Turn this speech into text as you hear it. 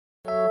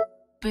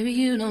Baby,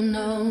 you don't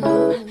know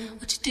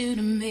what you do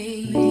to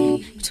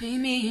me.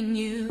 Between me and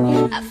you,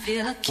 I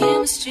feel a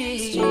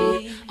chemistry.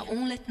 I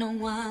won't let no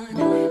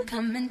one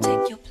come and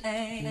take your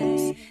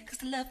place. Cause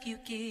the love you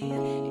give,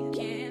 it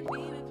can't be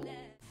replaced.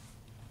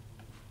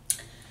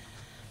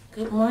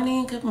 Good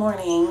morning, good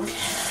morning.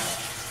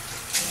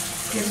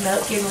 Getting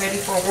up, getting ready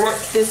for work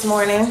this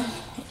morning.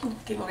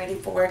 Getting ready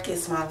for work.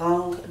 It's my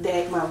long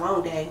day.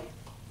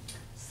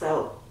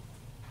 So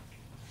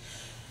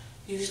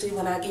usually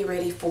when I get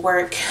ready for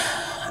work,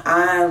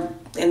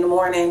 in the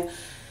morning,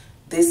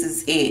 this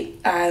is it.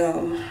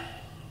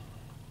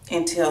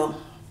 Until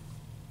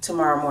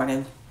tomorrow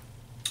morning.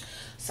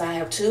 So I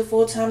have 2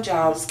 full-time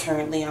jobs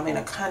currently. I'm in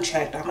a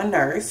contract. I'm a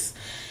nurse,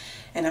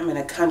 and I'm in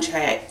a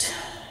contract,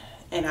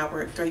 and I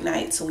work 3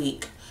 nights a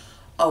week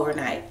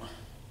overnight.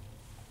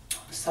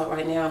 So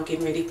right now I'm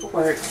getting ready for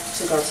work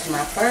to go to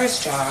my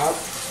first job.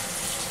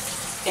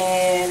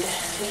 And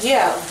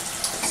yeah,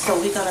 so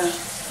we're gonna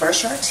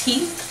brush our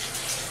teeth,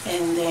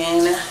 and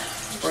then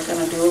we're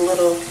gonna do a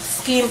little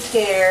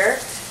skincare,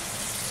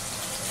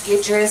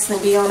 get dressed,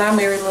 and be on our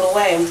merry little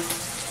way.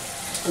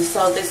 And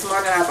so this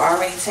morning I've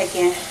already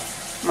taken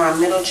my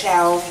middle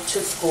child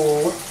to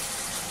school.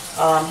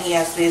 He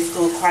has to be at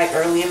school quite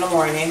early in the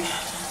morning,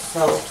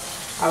 so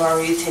I've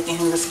already taken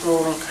him to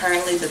school, and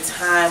currently the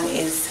time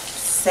is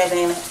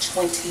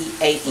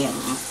 7:20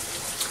 a.m.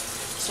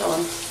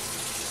 So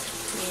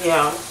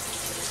yeah.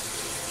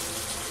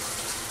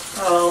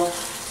 Oh.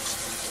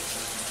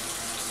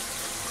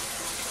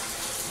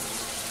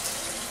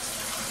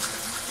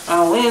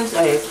 On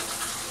Wednesday,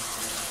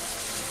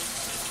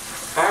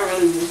 I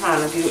really be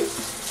trying to get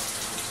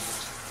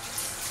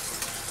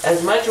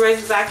as much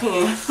rest as I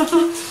can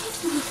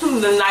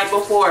the night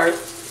before,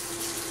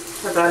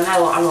 because I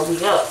know I'm going to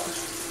be up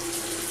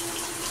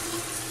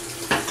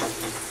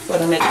for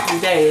the next few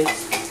days.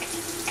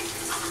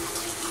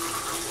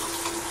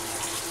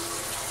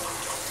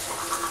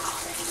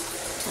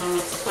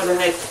 For the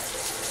next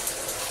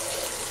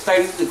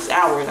 36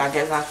 hours, I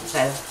guess I should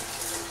say.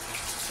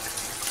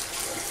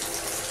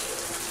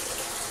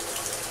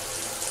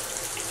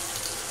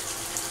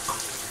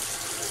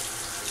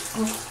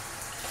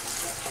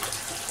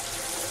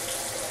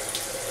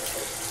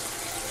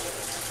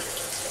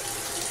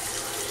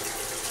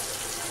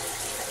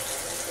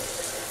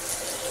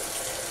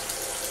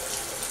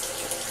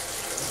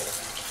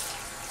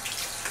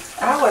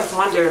 I always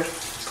wonder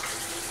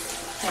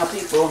how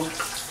people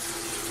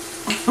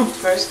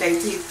brush their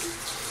teeth,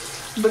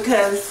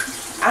 because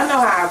I know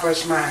how I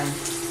brush mine.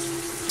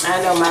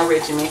 I know my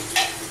regimen,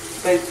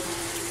 but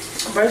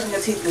brushing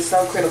your teeth is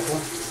so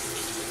critical.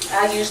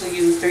 I usually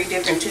use 3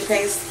 different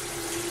toothpastes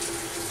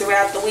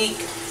throughout the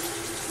week.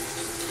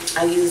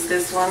 I use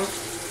this one,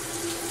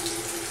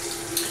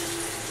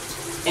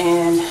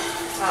 and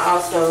I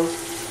also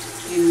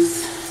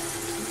use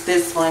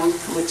this one,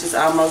 which is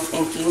almost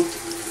inky.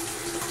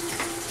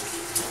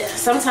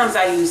 Sometimes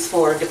I use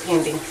 4,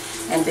 depending,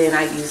 and then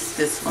I use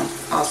this one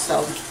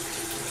also.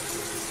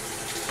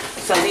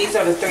 So these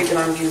are the 3 that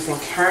I'm using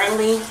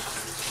currently,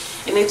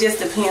 and it just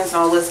depends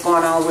on what's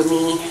going on with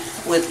me,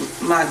 with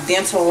my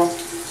dental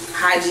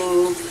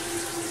hygiene,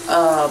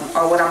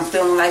 or what I'm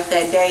feeling like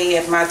that day.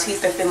 If my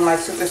teeth are feeling like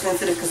super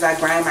sensitive because I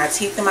grind my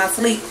teeth in my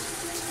sleep,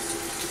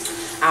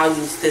 I'll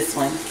use this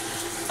one.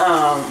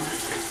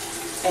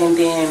 And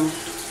then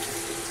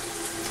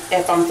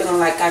if I'm feeling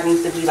like I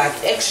need to be like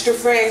extra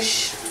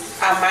fresh,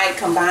 I might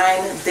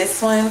combine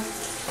this one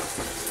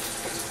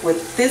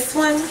with this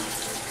one,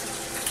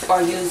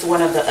 or use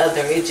one or the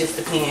other. It just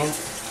depends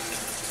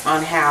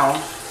on how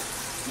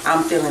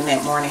I'm feeling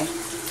that morning.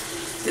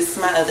 This is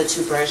my other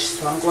toothbrush,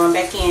 so I'm going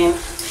back in.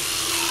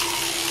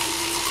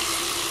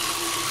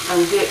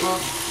 I'm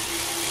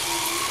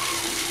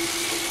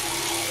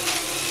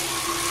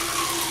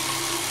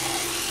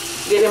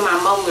getting my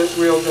molars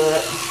real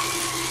good.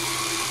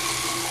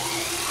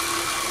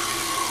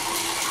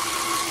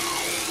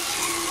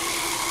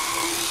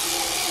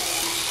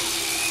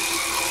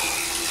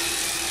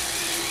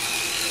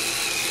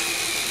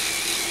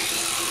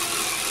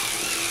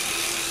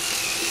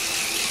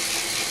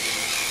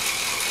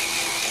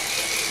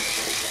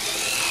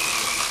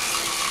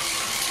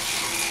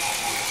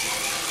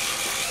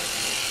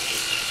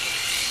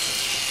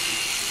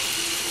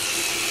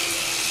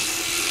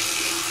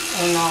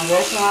 And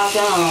that's all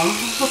done.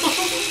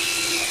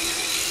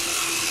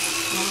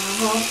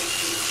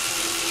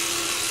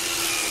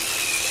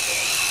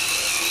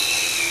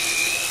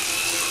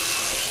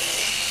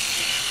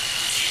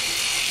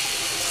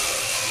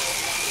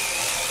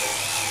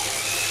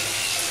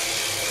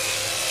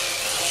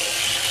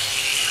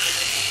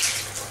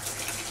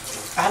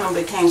 I done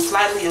became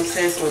slightly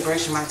obsessed with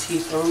brushing my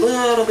teeth a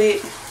little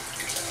bit.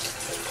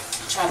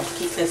 Try to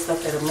keep that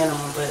stuff at a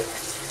minimum, but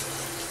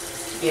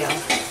yeah.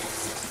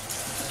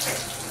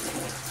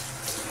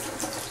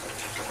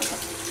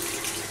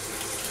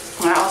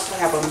 I also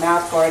have a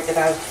mouth guard that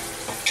I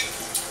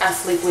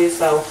sleep with,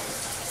 so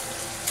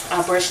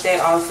I brush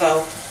that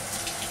also.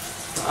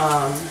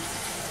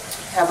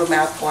 Have a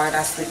mouth guard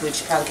I sleep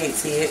with. You probably can't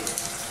see it.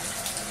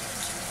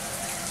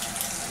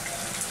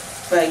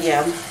 But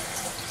yeah,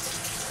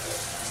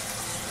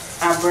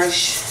 I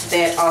brush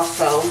that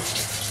also.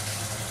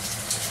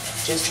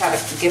 Just try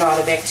to get all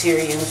the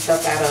bacteria and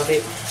stuff out of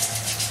it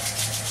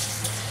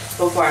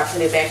before I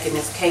put it back in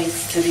this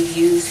case to be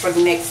used for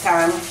the next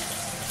time.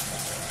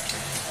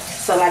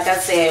 So like I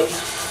said,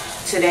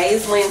 today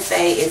is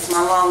Wednesday. It's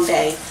my long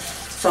day.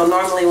 So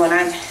normally when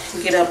I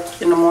get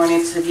up in the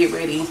morning to get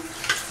ready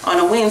on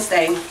a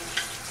Wednesday,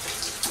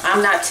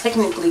 I'm not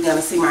technically going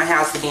to see my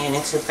house again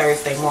until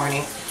Thursday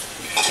morning.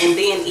 And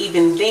then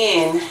even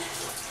then,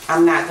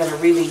 I'm not going to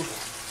really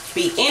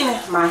be in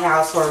my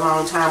house for a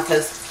long time,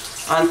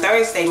 because on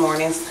Thursday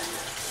mornings,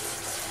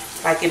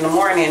 like in the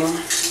morning,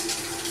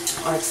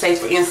 like say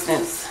for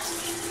instance,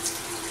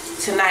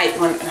 tonight,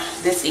 when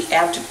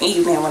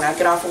evening when I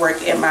get off of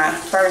work at my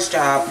first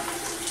job,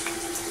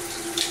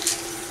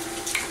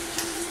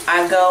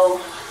 I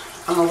go,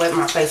 I'm gonna wet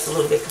my face a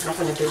little bit because I'm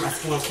gonna do my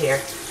skincare.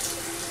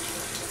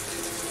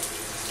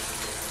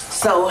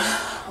 So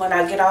when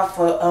I get off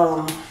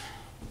of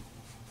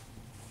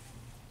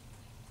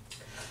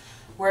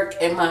work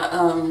at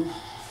my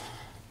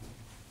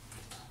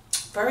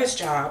first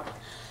job,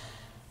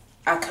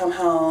 I come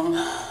home,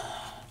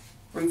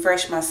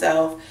 refresh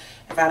myself.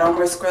 If I don't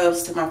wear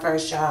scrubs to my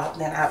first job,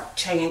 then I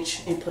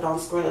change and put on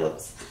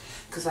scrubs,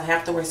 because I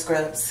have to wear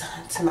scrubs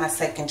to my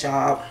second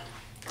job.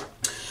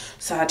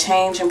 So I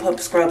change and put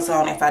scrubs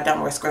on if I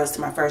don't wear scrubs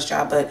to my first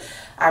job. But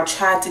I've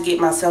tried to get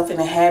myself in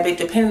a habit,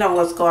 depending on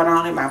what's going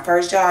on in my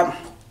first job,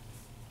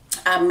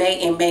 I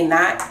may and may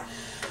not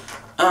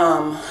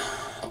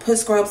put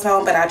scrubs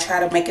on, but I try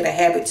to make it a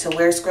habit to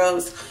wear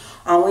scrubs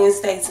on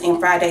Wednesdays and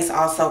Fridays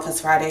also,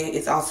 because Friday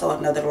is also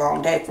another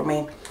long day for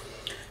me.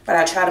 But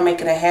I try to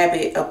make it a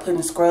habit of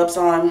putting scrubs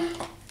on.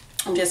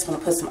 I'm just going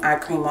to put some eye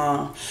cream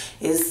on.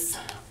 It's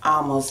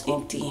almost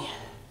empty.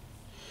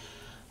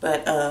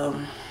 But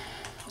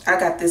I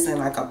got this in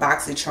like a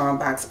BoxyCharm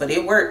box, but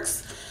it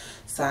works.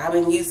 So I've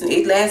been using it.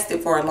 It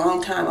lasted for a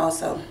long time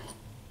also.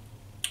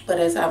 But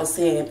as I was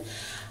saying,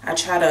 I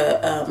try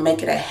to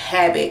make it a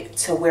habit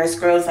to wear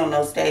scrubs on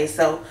those days.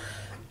 So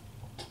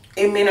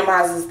it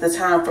minimizes the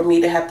time for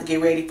me to have to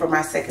get ready for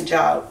my second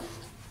job.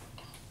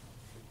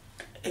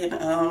 And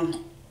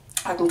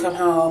I can come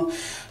home,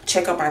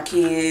 check up my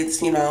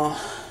kids, you know,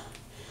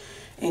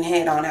 and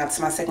head on out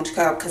to my second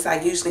job, because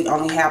I usually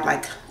only have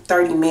like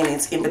 30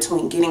 minutes in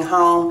between getting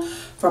home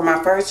from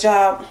my first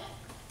job.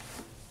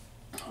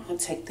 I'm going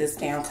to take this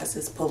down because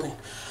it's pulling.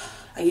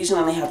 I usually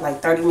only have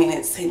like 30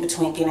 minutes in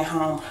between getting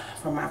home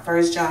from my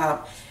first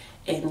job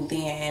and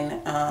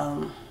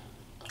then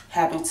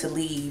having to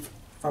leave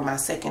for my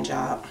second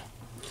job.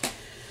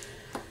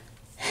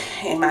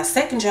 And my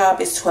second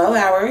job is 12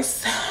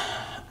 hours.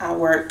 I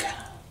work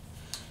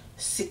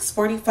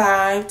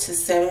 6:45 to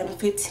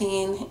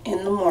 7:15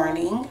 in the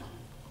morning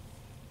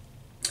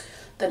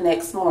the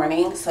next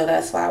morning. So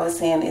that's why I was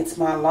saying it's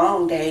my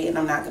long day, and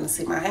I'm not going to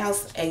see my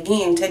house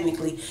again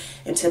technically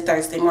until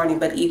Thursday morning.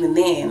 But even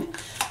then,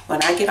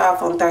 when I get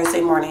off on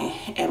Thursday morning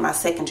at my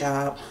second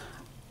job,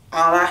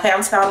 all I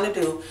have time to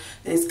do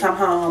is come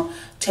home,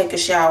 take a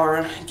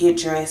shower, get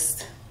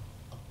dressed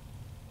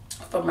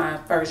for my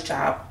first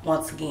job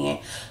once again.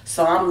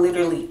 So I'm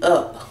literally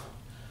up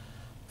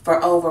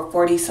for over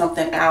 40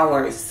 something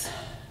hours,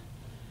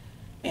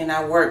 and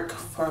I work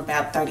for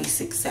about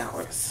 36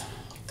 hours,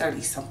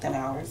 30 something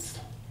hours,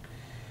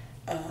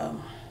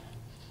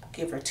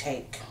 give or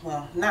take.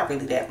 Well, not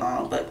really that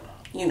long, but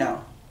you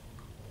know,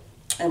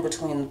 in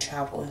between the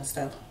travel and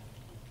stuff.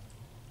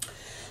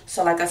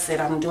 So like I said,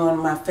 I'm doing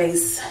my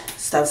face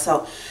stuff.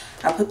 So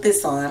I put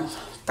this on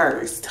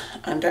first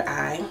under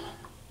eye.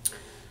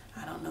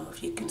 I don't know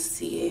if you can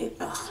see it.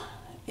 Oh,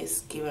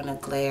 it's giving a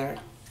glare.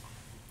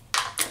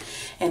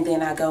 And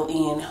then I go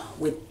in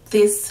with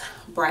this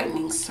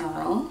brightening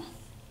serum.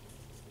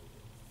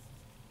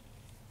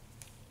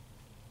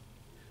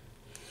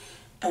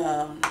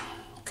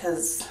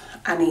 Because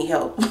I need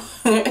help,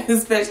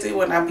 especially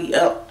when I be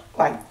up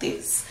like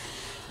this.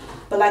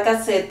 But like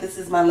I said, this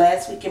is my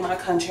last week in my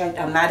contract.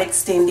 I'm not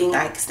extending.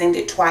 I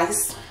extended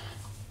twice,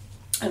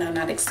 and I'm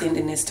not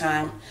extending this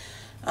time.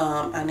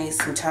 I need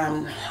some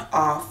time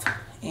off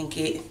and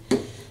get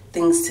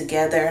things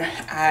together.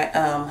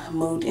 I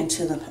moved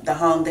into the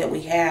home that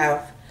we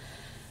have.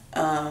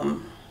 I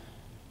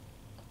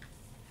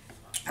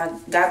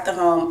got the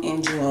home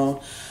in June.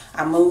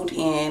 I moved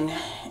in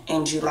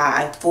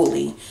July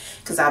fully,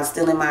 because I was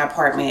still in my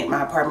apartment.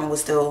 My apartment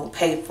was still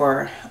paid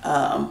for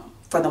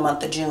the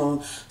month of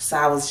June. So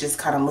I was just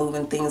kind of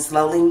moving things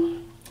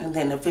slowly, and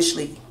then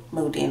officially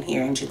moved in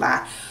here in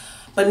July.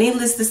 But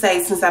needless to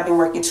say, since I've been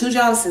working 2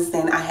 jobs since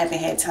then, I haven't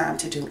had time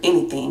to do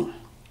anything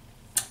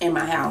in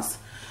my house.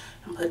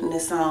 I'm putting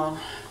this on.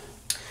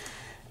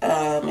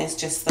 It's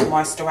just the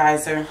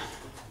moisturizer.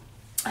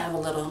 I have a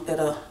little bit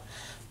of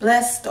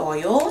blessed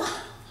oil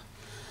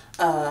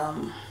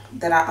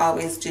that I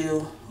always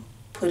do.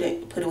 Put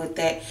it with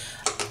that.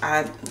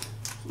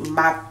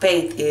 My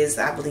faith is,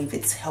 I believe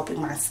it's helping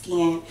my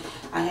skin.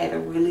 I had a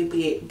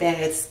really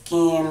bad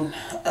skin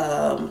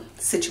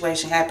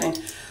situation happen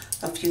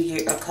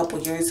a couple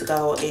years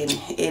ago, and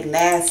it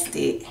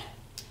lasted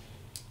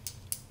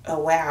a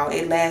while.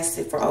 It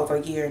lasted for over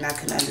a year, and I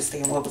couldn't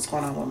understand what was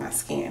going on with my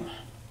skin.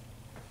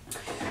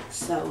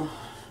 So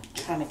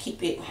trying to keep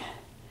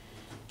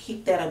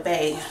that at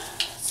bay.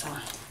 So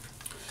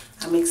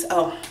I mix,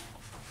 oh,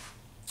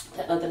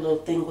 the other little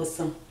thing was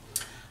some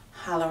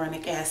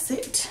hyaluronic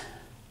acid,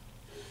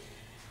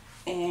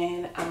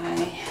 and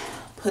I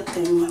put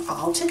them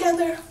all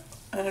together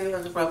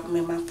and rub them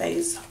in my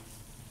face.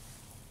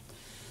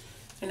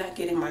 And I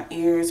get in my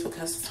ears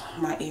because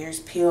my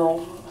ears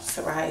peel.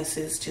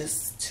 Psoriasis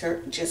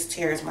just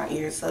tears my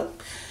ears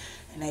up,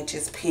 and they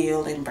just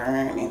peel and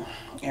burn and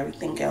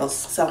everything else.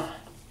 So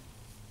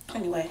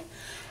anyway,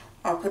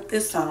 I'll put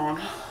this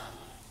on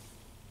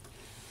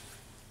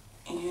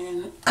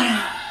and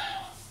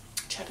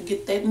try to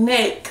get that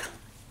neck.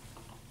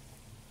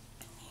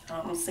 You know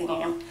what I'm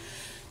saying?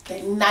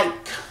 That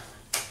neck.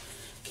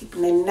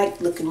 Keeping that neck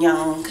looking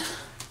young.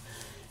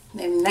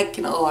 That neck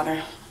in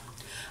order.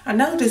 I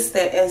noticed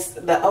that as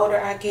the older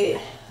I get,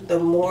 the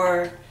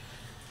more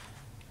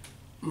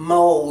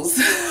moles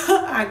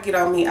I get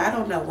on me. I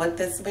don't know what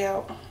that's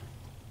about.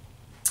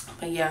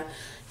 But yeah,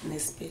 and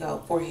this big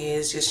old forehead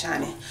is just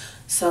shining.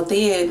 So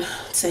then,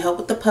 to help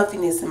with the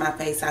puffiness in my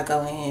face, I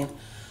go in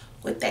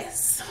with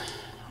this.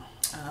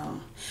 I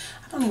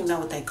don't even know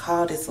what they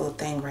call this little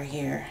thing right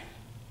here.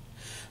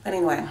 But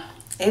anyway,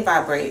 it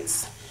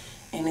vibrates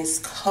and it's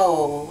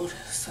cold.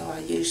 So I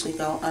usually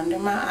go under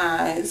my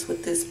eyes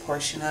with this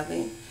portion of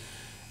it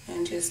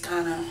and just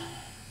kind of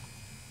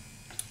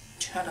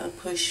try to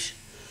push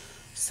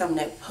some of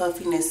that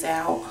puffiness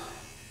out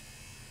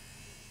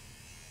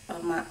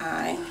of my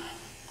eye.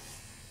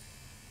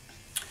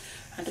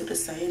 I do the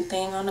same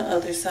thing on the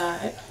other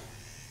side.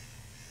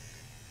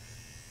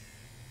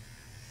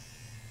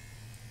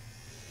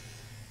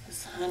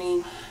 Because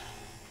honey,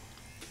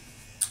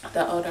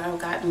 the older I've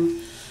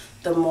gotten,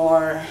 the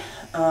more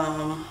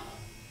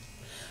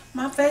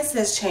my face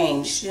has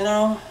changed, you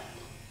know.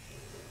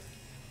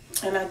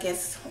 And I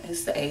guess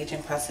it's the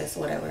aging process,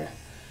 whatever.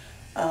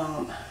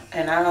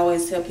 And I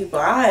always tell people,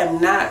 I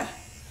am not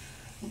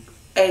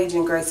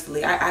aging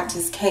gracefully. I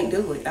just can't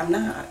do it. I'm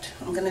not.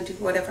 I'm going to do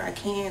whatever I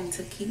can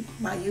to keep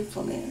my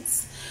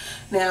youthfulness.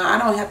 Now, I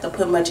don't have to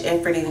put much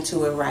effort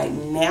into it right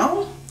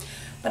now.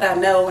 But I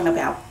know in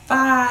about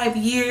 5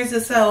 years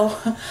or so,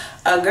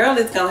 a girl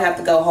is going to have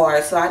to go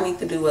hard. So I need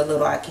to do what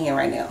little I can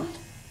right now.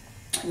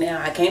 Now,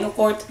 I can't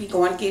afford to be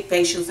going to get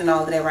facials and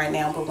all of that right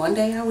now. But one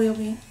day I will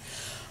be.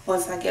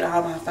 Once I get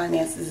all my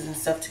finances and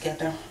stuff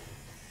together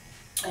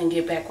and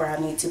get back where I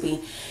need to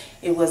be.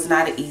 It was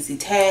not an easy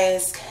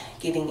task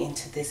getting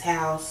into this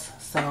house.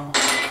 So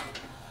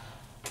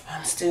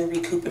I'm still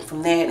recouping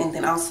from that. And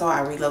then also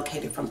I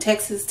relocated from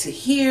Texas to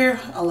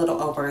here a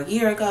little over a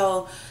year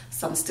ago.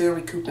 So I'm still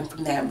recouping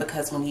from that,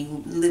 because when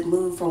you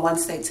move from one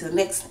state to the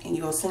next and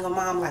you're a single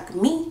mom like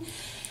me,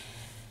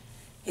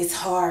 it's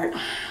hard.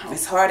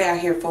 It's hard out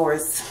here for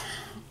us,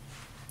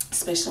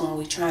 especially when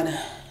we're trying to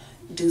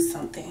do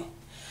something.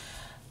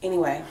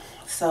 Anyway,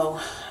 so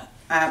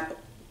I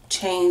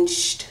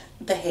changed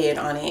the head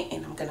on it,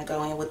 and I'm gonna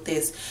go in with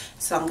this.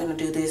 So I'm gonna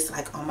do this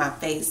like on my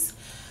face.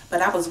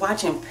 But I was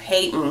watching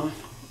Peyton,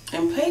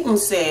 and Peyton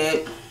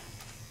said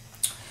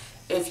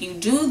if you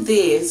do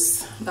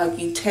this, like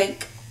you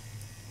take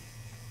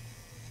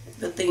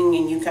the thing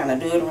and you kind of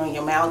do it around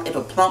your mouth,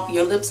 it'll plump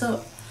your lips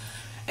up.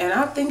 And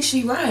I think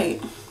she's right,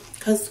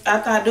 because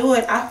after I do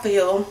it, I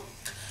feel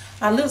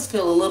my lips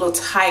feel a little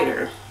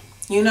tighter,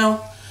 you know.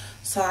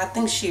 So I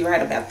think she's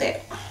right about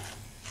that.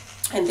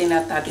 And then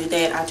after I do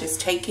that, I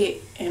just take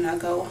it and I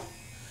go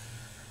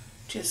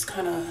just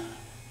kind of,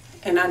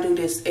 and I do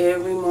this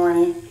every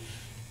morning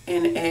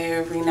and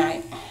every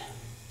night.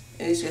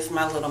 It's just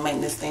my little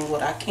maintenance thing,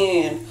 what I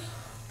can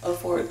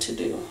afford to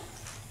do.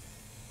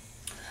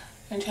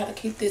 And try to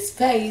keep this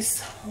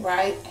face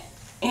right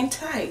and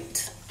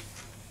tight.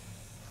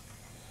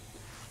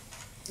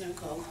 Now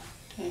go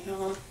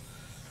down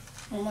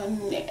on my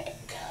neck.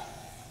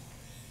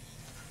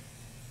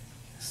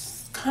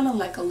 Kind of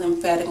like a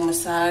lymphatic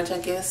massage, I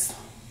guess.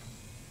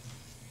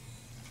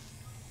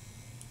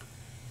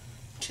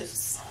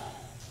 Just,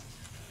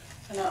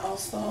 and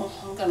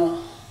I'm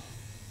gonna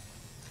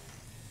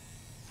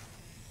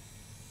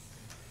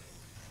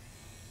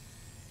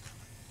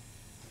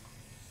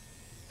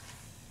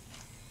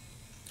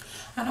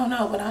I don't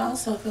know, but I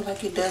also feel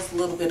like it does a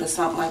little bit of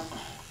something, like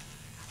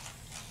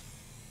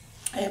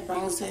it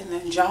brings in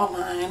that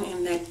jawline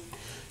and that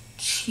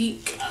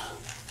cheek,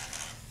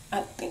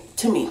 I think,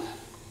 to me.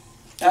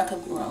 I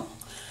could be wrong,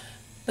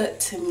 but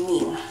to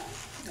me,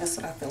 that's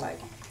what I feel like.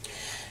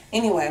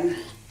 Anyway,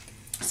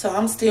 so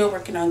I'm still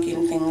working on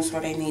getting things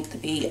where they need to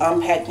be,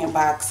 unpacking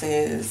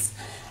boxes.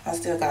 I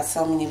still got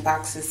so many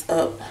boxes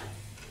up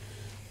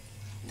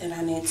that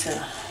I need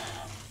to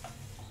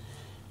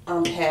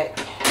unpack,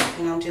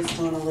 and I'm just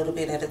doing a little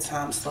bit at a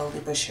time,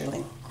 slowly but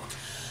surely.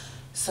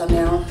 So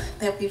now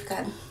that we've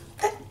gotten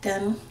that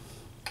done,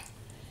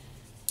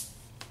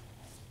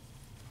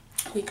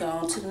 we go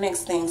on to the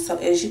next thing. So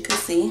as you can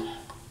see,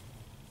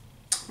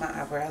 My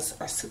eyebrows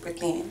are super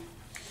thin.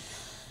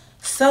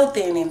 So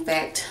thin, in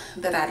fact,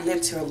 that I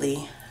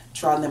literally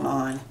draw them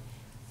on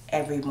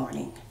every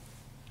morning.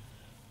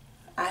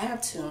 I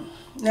have to.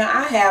 Now,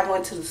 I have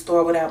went to the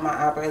store without my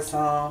eyebrows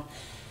on,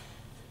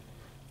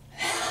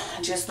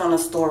 just on a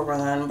store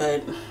run,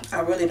 but I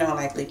really don't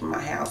like leaving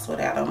my house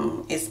without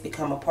them. It's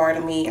become a part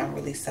of me. I'm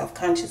really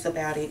self-conscious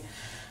about it.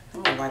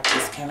 I'm gonna wipe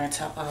this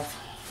countertop off.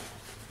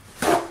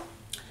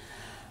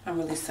 I'm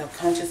really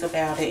self-conscious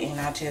about it, and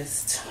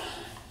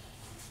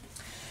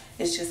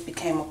it just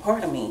became a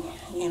part of me,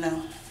 you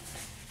know.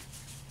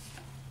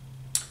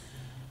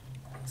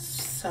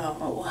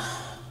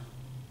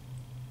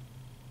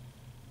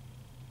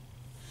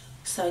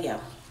 So yeah.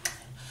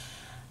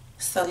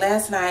 So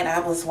last night I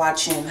was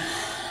watching,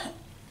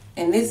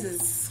 and this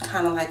is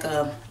kind of like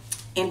a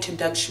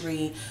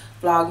introductory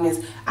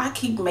vlogmas. I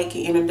keep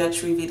making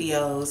introductory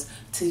videos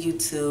to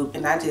YouTube,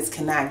 and I just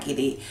cannot get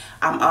it.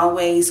 I'm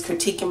always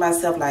critiquing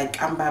myself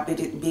like I'm my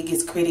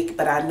biggest critic,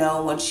 but I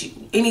know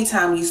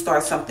anytime you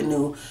start something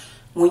new,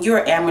 when you're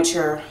an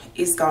amateur,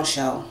 it's gonna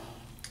show.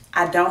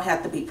 I don't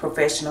have to be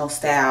professional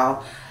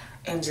style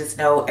and just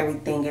know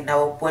everything and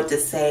know what to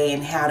say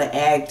and how to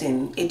act,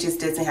 and it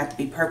just doesn't have to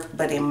be perfect.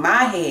 But in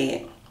my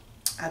head,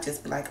 I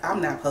just be like, I'm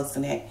not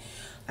posting it.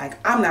 Like,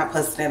 I'm not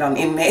posting it on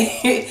the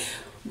internet.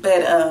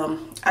 But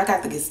I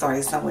got to get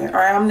started somewhere,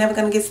 or I'm never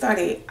gonna get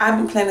started. I've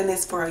been planning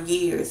this for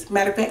years.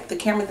 Matter of fact, the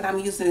camera that I'm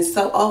using is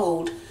so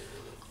old.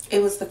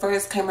 It was the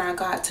first camera I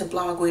got to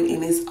vlog with,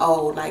 and it's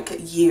old, like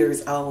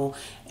years old.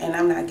 And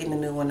I'm not getting a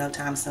new one no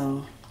time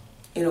soon.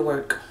 It'll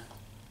work,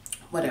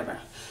 whatever.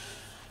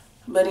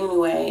 But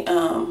anyway,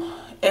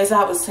 as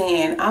I was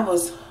saying, I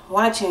was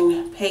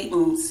watching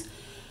Peyton's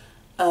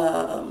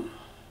vlogmas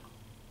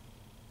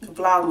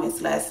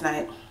last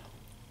night.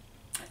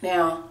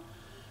 Now,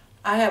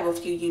 I have a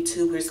few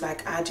YouTubers,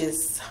 like, I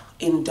just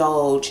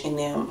indulge in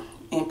them,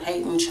 and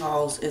Peyton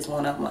Charles is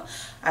one of them.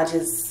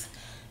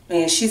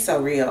 Man, she's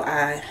so real.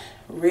 I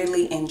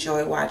really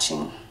enjoy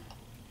watching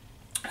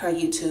her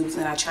YouTubes,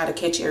 and I try to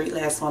catch every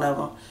last one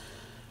of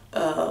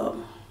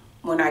them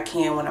when I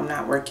can, when I'm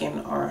not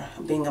working or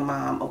being a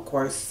mom, of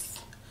course,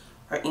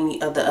 or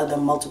any of the other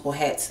multiple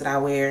hats that I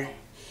wear.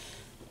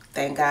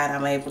 Thank God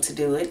I'm able to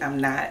do it. I'm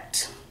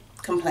not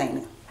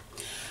complaining.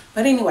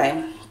 But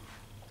anyway,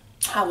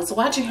 I was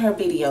watching her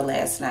video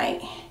last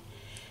night,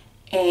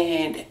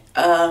 and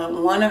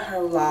one of her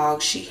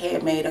vlogs, she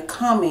had made a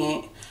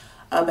comment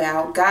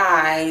about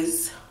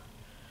guys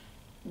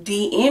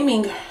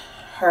DMing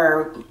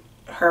her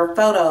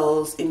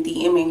photos and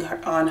DMing her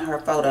on her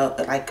photo,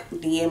 like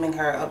DMing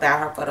her about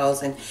her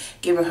photos and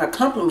giving her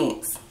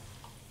compliments.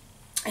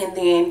 And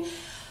then,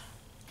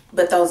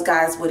 but those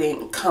guys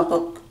wouldn't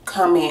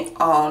comment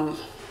on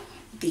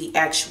the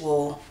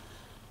actual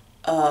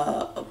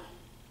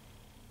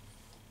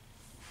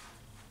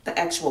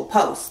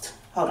post.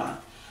 Hold on.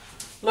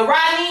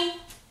 LaRodney?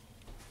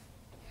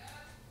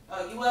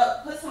 Oh, you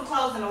up? Put some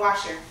clothes in the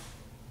washer.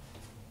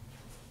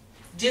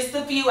 Just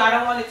a few. I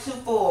don't want it too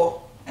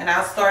full. And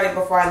I'll start it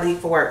before I leave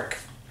for work.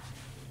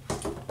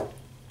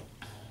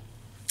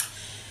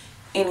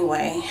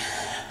 Anyway.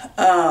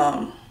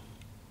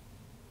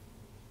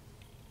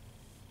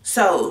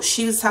 So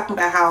she was talking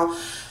about how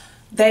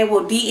they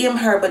will DM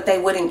her, but they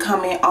wouldn't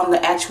comment on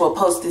the actual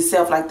post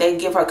itself. Like, they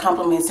give her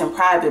compliments in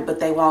private, but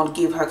they won't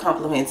give her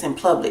compliments in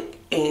public.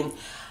 And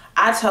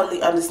I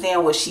totally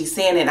understand what she's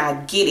saying, and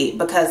I get it,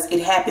 because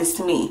it happens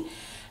to me.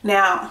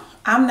 Now,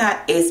 I'm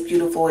not as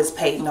beautiful as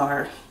Peyton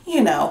or,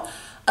 you know,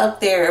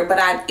 up there, but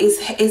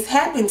it's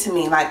happened to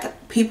me.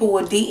 Like, people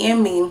will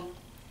DM me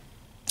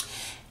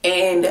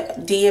and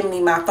DM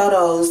me my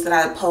photos that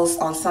I post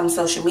on some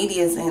social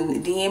medias,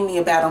 and DM me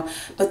about them,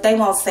 but they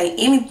won't say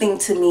anything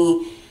to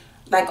me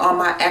like on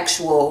my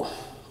actual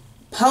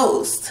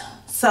post.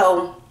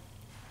 So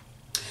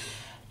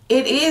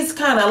it is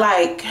kind of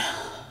like,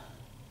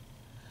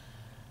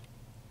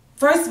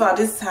 first of all,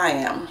 this is how I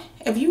am.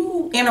 If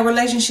you in a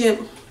relationship,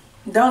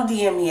 don't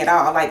DM me at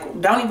all.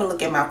 Like, don't even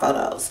look at my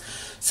photos.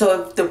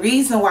 So if the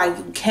reason why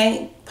you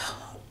can't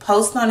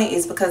post on it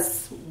is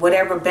because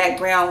whatever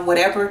background,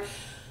 whatever,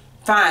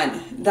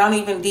 fine. Don't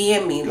even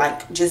DM me.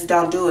 Like, just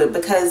don't do it,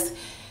 because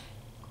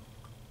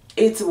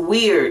it's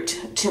weird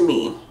to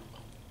me.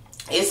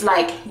 It's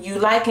like, you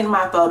liking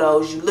my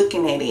photos, you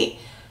looking at it,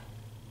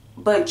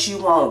 but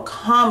you won't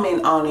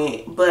comment on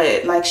it.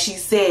 But like she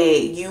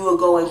said, you will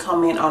go and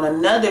comment on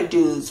another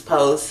dude's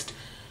post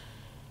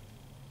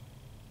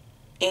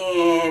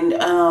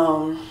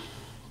and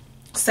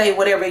say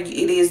whatever it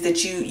is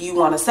that you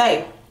want to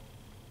say.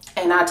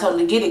 And I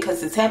totally get it,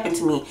 because it's happened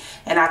to me,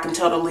 and I can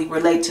totally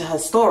relate to her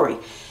story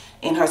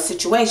and her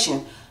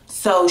situation.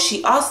 So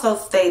she also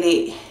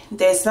stated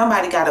that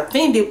somebody got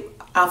offended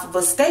off of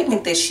a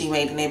statement that she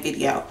made in that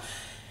video.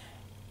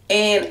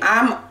 And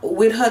I'm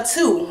with her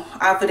too,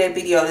 off of that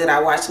video that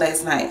I watched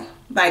last night.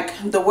 Like,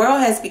 the world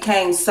has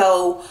become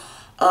so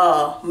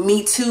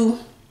Me Too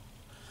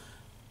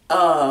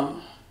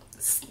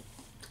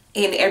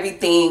in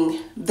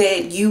everything,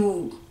 that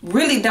you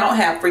really don't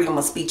have freedom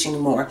of speech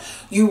anymore.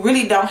 You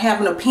really don't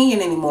have an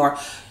opinion anymore.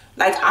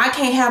 Like, I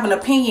can't have an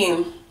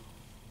opinion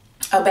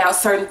about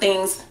certain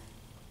things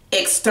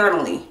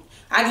externally.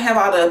 I can have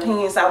all the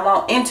opinions I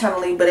want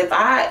internally, but if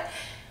I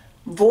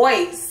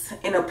voice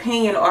an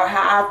opinion or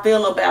how I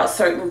feel about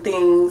certain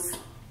things,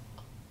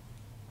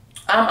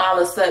 I'm all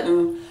of a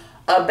sudden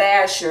a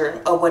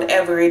basher of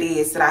whatever it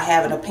is that I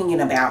have an opinion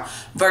about,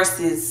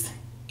 versus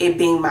it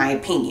being my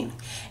opinion.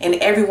 And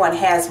everyone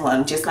has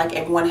one, just like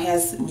everyone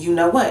has, you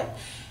know what?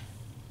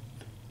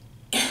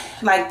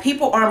 Like,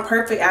 people aren't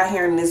perfect out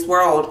here in this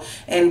world,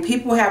 and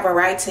people have a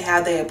right to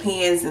have their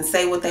opinions and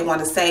say what they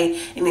want to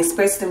say and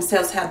express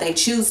themselves how they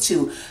choose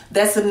to.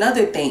 That's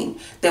another thing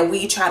that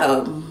we try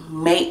to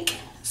make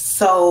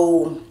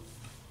so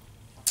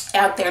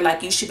out there,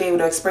 like you should be able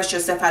to express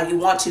yourself how you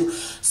want to.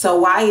 So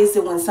why is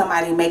it when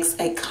somebody makes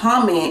a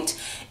comment,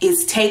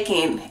 it's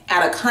taken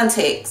out of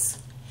context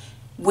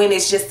when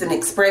it's just an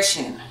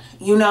expression,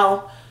 you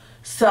know?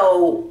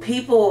 So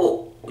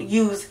people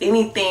use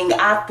anything,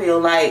 I feel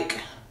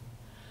like,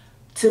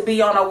 to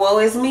be on a woe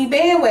is me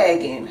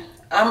bandwagon.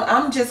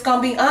 I'm just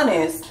gonna be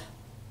honest.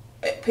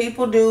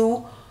 People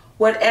do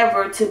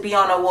whatever to be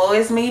on a woe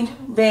is me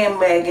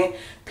bandwagon.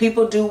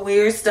 People do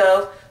weird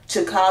stuff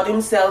to call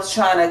themselves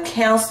trying to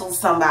counsel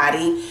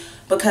somebody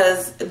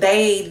because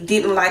they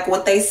didn't like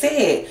what they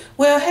said.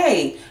 Well,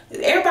 hey,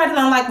 everybody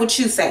don't like what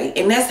you say,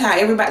 and that's how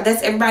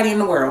everybody in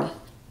the world.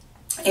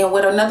 And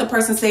what another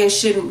person says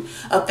shouldn't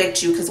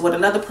affect you, because what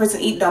another person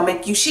eat don't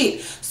make you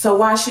shit. So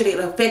why should it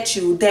affect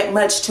you that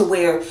much to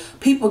where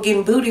people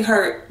getting booty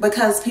hurt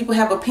because people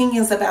have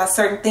opinions about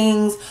certain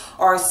things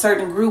or a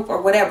certain group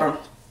or whatever?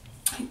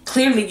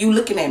 Clearly you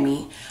looking at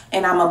me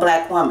and I'm a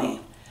black woman.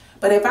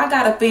 But if I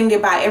got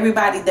offended by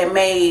everybody that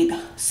made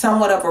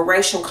somewhat of a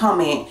racial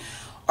comment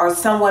or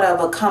somewhat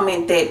of a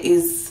comment that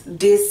is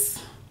disliking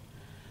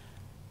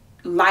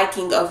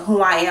of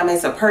who I am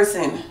as a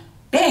person,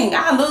 dang,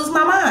 I lose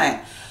my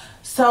mind.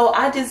 So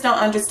I just don't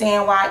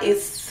understand why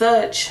it's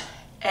such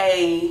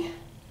a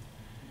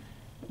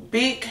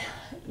big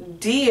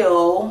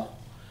deal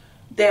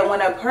that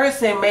when a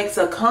person makes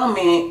a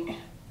comment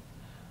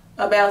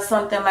about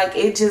something, like,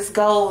 it just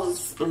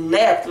goes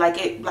left.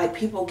 Like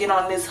people get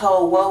on this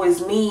whole woe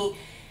is me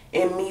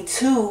and me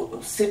too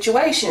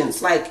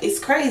situations. Like, it's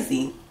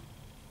crazy.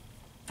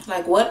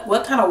 Like,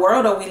 what kind of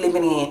world are we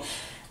living in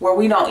where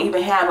we don't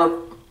even have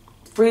a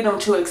freedom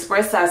to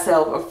express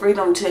ourselves or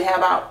freedom to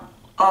have our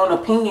own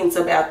opinions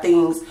about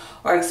things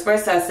or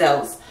express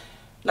ourselves?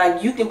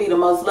 Like, you can be the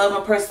most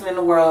loving person in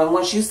the world, and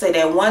once you say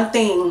that one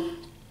thing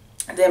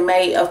that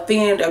may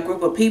offend a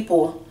group of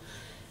people,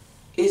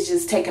 it's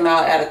just taken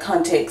out of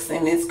context.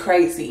 And it's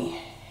crazy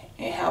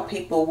and how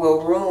people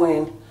will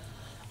ruin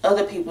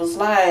other people's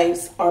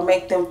lives or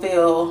make them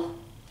feel,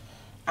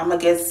 I'm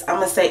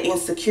gonna say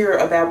insecure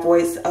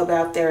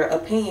about their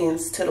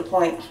opinions, to the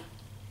point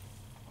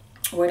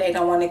where they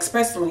don't want to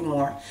express them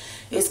anymore.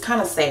 It's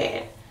kind of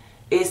sad.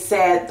 It's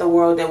sad, the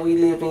world that we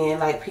live in.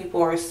 Like,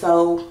 people are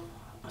so,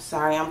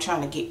 sorry, I'm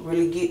trying to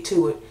really get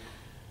to it.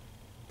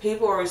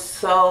 People are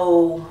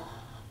so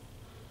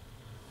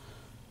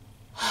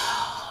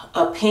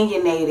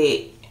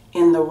opinionated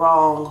in the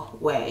wrong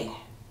way.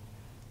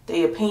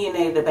 They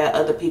opinionated about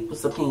other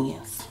people's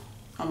opinions.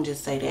 I'm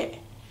just say that.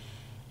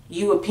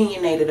 You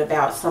opinionated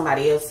about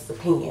somebody else's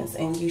opinions,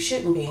 and you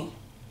shouldn't be.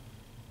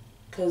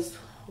 Because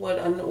what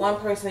one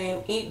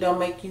person eat don't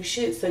make you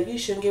shit, so you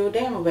shouldn't give a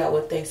damn about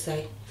what they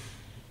say.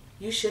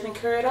 You shouldn't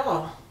care at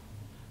all.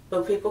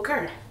 But people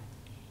care.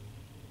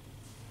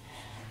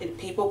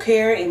 People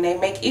care, and they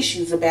make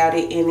issues about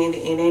it, and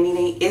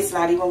it's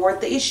not even worth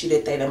the issue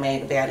that they done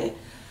made about it.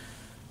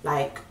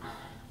 Like,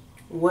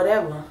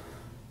 whatever.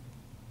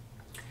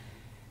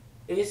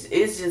 It's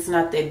just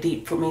not that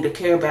deep for me to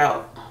care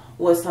about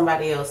what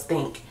somebody else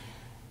think.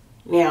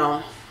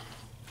 Now,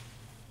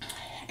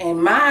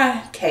 in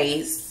my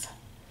case,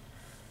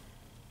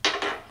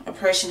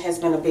 oppression has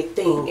been a big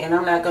thing, and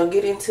I'm not gonna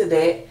get into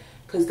that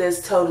because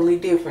that's totally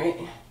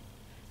different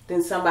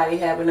than somebody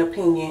having an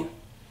opinion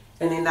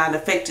and it not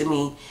affecting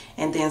me,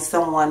 and then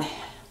someone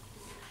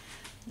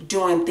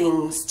doing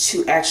things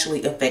to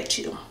actually affect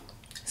you.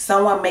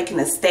 Someone making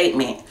a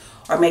statement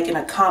or making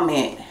a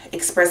comment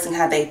expressing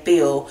how they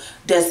feel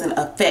doesn't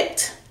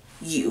affect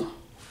you.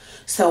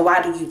 So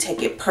why do you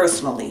take it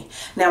personally?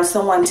 Now, if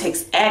someone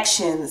takes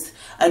actions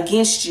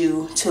against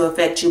you to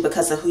affect you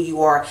because of who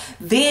you are,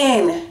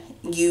 then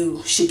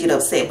you should get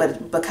upset.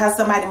 But because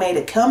somebody made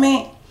a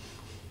comment,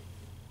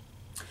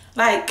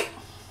 like,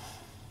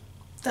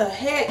 the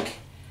heck?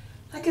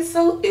 Like,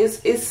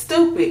 it's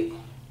stupid.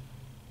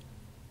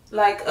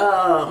 Like,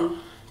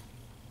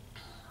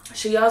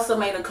 she also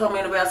made a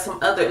comment about some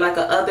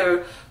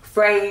other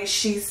phrase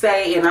she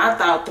say, and I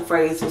thought the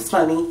phrase was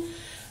funny.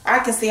 I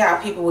can see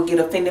how people would get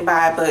offended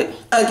by it, but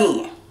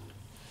again,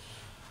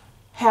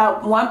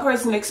 how one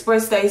person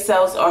express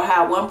themselves or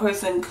how one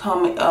person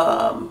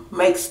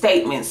make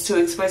statements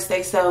to express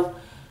themselves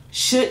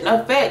shouldn't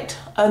affect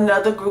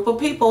another group of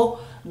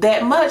people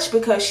that much,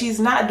 because she's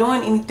not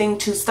doing anything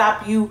to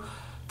stop you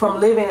from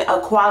living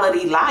a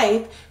quality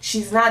life.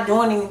 She's not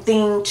doing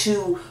anything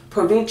to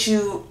prevent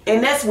you.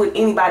 And that's with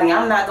anybody.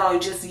 I'm not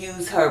going to just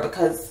use her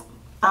because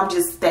I'm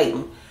just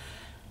stating.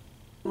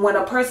 When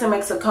a person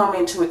makes a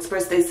comment to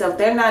express themselves,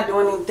 they're not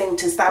doing anything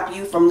to stop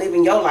you from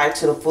living your life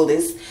to the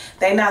fullest.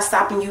 They're not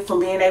stopping you from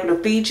being able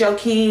to feed your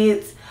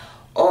kids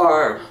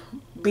or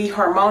be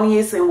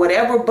harmonious in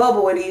whatever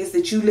bubble it is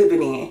that you're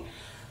living in.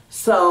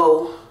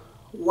 So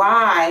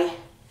why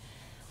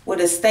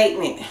would a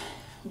statement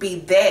be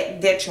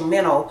that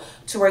detrimental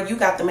to where you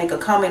got to make a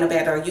comment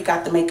about it or you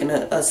got to make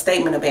a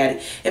statement about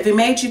it? If it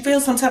made you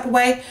feel some type of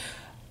way,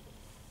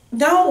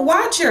 don't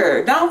watch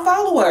her. Don't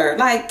follow her.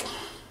 Like,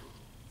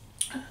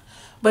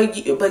 but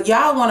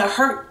y'all want to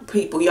hurt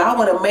people. Y'all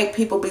want to make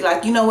people be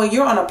like, you know what,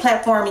 you're on a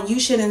platform and you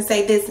shouldn't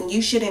say this and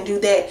you shouldn't do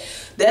that.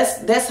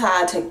 That's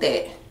how I take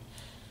that.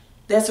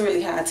 That's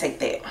really how I take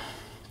that.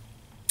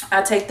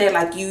 I take that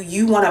like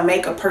you want to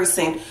make a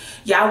person,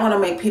 y'all want to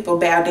make people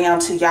bow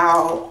down to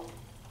y'all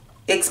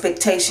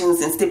expectations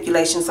and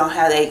stipulations on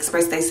how they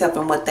express themselves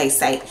and what they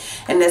say.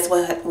 And that's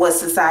what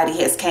society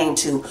has came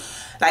to.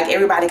 Like,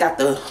 everybody got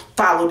to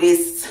follow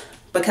this,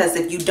 because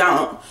if you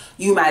don't,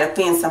 you might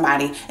offend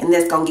somebody and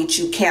that's going to get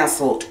you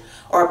canceled,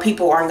 or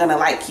people aren't going to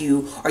like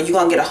you, or you're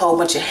going to get a whole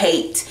bunch of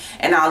hate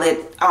and all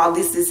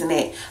this and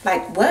that.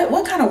 Like,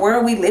 what kind of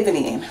world are we living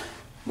in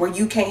where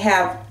you can't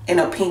have an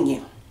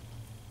opinion?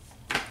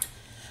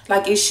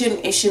 Like, it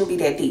shouldn't be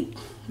that deep.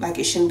 Like,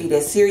 it shouldn't be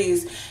that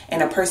serious,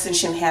 and a person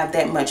shouldn't have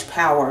that much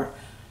power.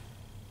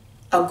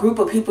 A group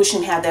of people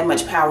shouldn't have that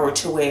much power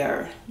to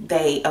where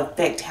they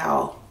affect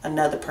how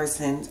another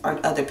person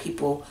or other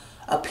people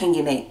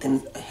opinionate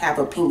and have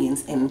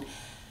opinions and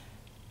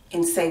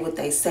say what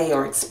they say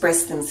or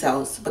express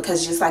themselves.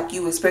 Because just like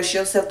you express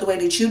yourself the way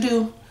that you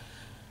do,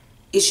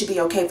 it should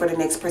be okay for the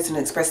next person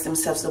to express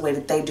themselves the way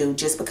that they do.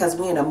 Just because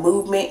we're in a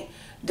movement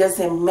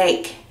doesn't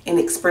make an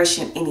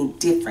expression any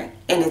different.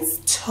 And it's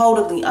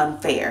totally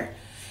unfair.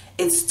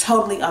 It's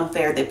totally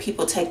unfair that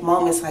people take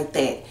moments like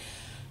that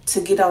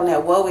to get on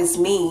that woe is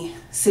me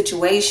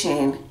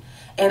situation.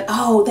 And,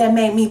 oh, that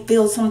made me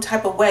feel some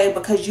type of way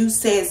because you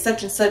said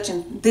such and such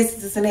and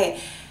this and that.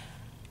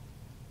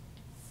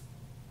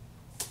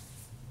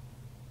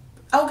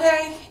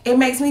 Okay, it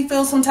makes me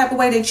feel some type of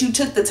way that you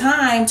took the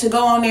time to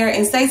go on there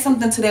and say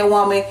something to that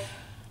woman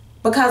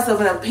because of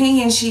an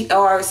opinion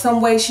or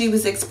some way she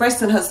was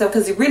expressing herself,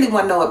 because it really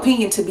wasn't no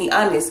opinion, to be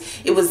honest.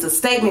 It was a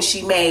statement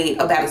she made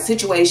about a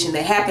situation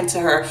that happened to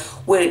her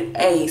with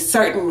a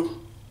certain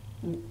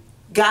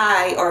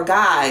guy or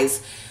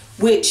guys,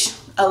 which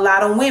a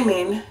lot of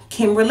women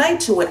can relate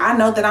to it. I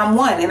know that I'm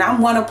one, and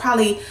I'm one of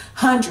probably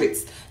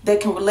hundreds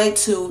that can relate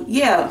to,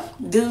 yeah,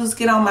 dudes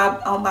get on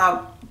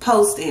my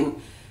post and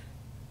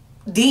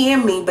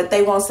DM me, but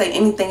they won't say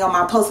anything on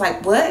my post.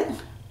 Like, what?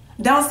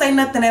 Don't say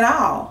nothing at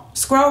all.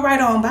 Scroll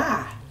right on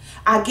by.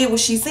 I get what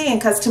she's saying,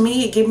 because to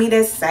me, it give me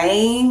that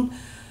same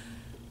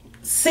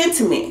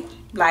sentiment.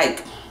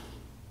 Like,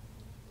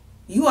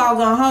 you all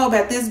gonna hold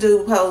about this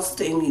dude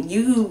post and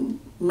you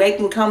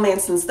making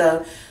comments and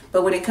stuff,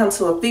 but when it comes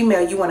to a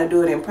female, you want to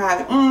do it in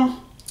private.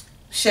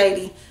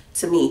 Shady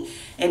to me.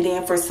 And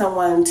then for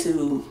someone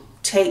to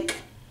take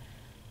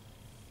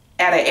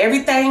out of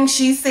everything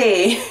she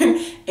said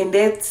in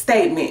that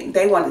statement,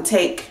 they want to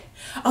take,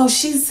 oh,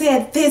 she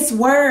said this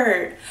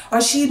word,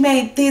 or she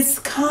made this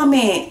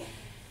comment.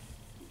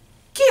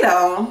 Get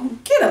on,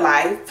 get a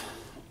life.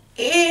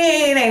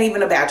 It ain't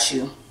even about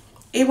you.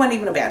 It wasn't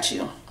even about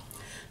you.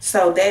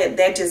 So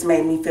that just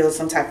made me feel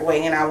some type of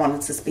way, and I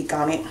wanted to speak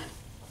on it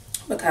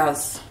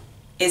because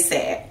it's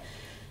sad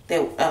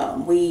that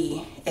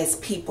we as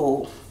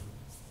people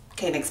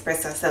can't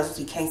express ourselves.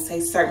 We can't say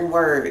certain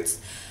words.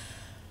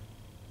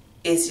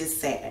 It's just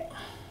sad,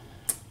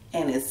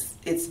 and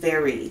it's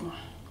very.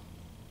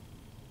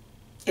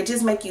 It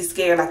just make you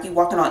scared, like you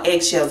walking on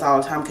eggshells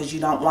all the time, because you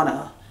don't want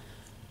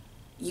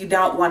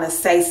to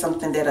say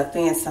something that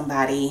offends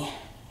somebody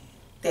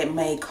that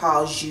may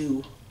cause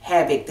you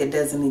havoc that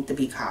doesn't need to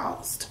be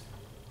caused,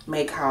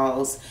 may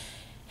cause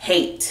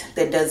hate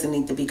that doesn't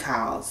need to be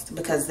caused,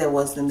 because there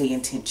wasn't the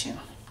intention.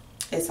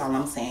 That's all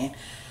I'm saying.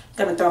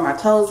 I'm gonna throw my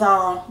clothes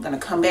on, I'm gonna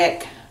come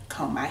back,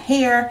 comb my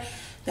hair,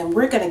 then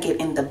we're gonna get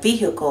in the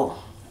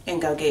vehicle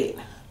and go get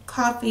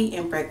coffee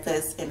and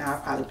breakfast, and I'll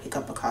probably pick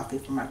up a coffee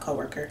from my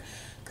coworker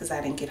because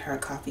I didn't get her a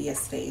coffee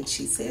yesterday and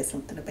she said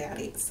something about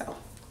it. So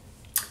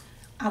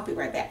I'll be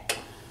right back.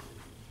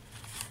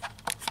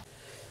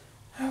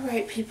 All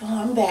right, people,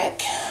 I'm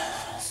back.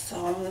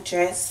 So I'm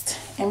dressed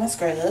in my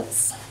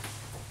scrubs,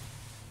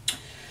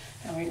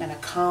 and we're gonna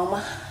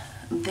comb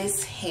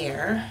this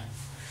hair.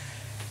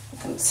 I'm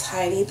gonna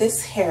tidy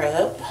this hair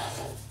up.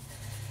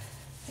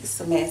 It's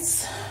a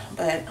mess,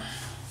 but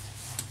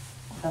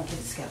we're gonna get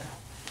it together.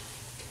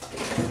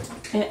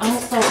 And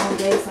also on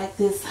days like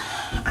this,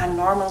 I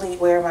normally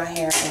wear my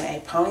hair in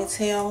a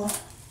ponytail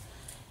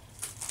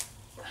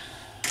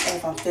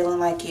if I'm feeling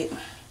like it.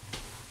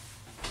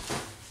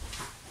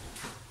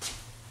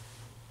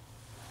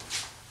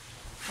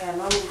 Yeah, I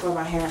normally wear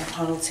my hair in a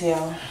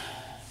ponytail.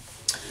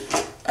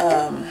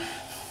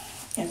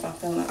 If I'm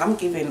feeling, I'm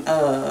giving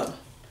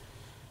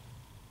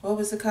what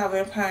was it called,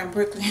 Vampire in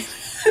Brooklyn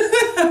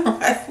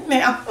right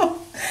now.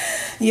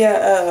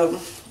 Yeah,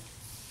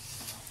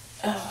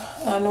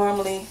 I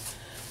normally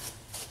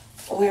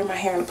wear my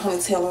hair in a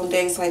ponytail on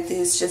days like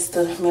this just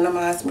to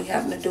minimize me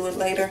having to do it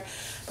later.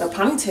 But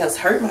ponytails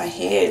hurt my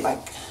head, like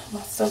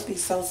my stuff be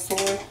so sore.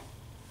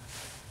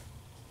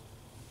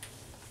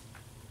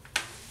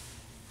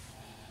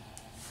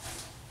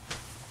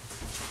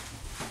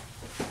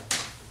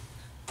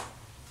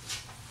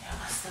 Yeah,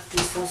 my stuff be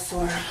so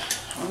sore.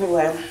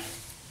 Anyway,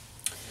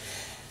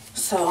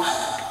 so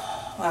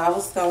while I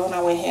was going,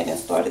 I went ahead and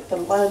started the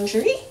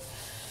laundry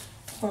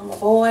for my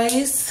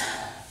boys.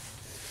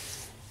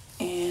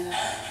 And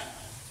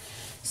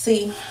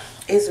see,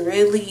 it's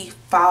really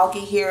foggy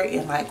here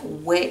and like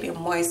wet and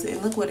moist.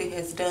 And look what it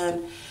has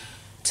done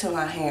to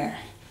my hair.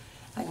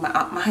 Like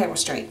my hair was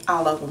straight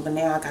all over, but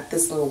now I got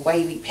this little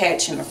wavy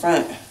patch in the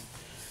front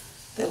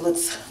that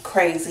looks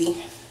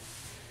crazy.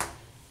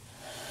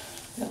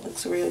 That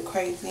looks really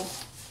crazy.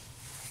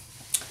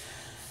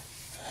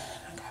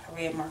 I got a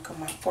red mark on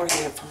my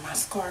forehead from my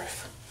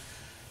scarf.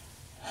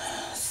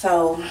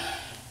 So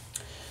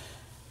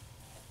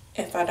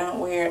if I don't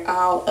wear it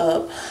all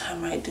up, I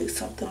might do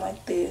something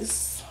like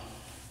this.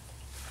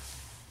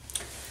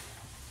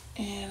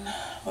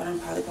 But I'm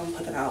probably gonna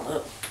put it all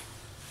up.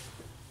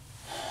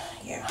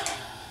 Yeah.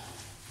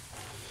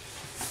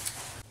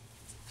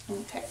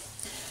 Okay.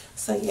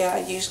 So yeah, I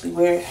usually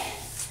wear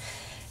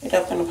it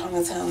up in a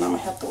ponytail, and I'm gonna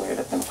have to wear it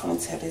up in a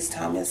ponytail this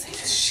time.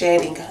 It's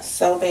shedding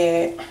so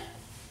bad. I'm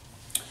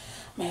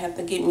gonna have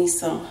to get me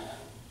some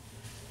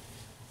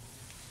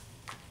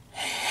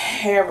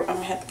hair. I'm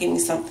gonna have to get me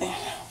something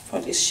for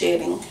this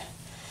shedding.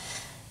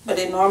 But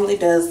it normally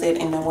does that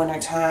in the winter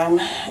time.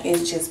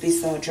 It just be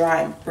so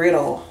dry and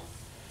brittle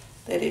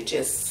that it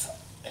just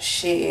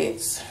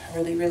sheds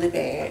really, really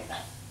bad.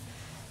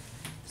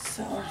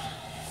 So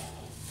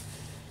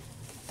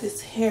get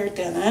this hair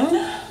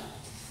done.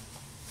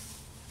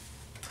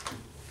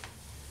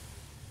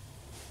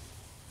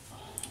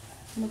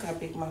 Look how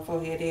big my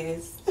forehead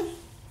is.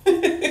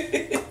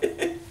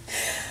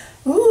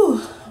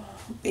 Ooh,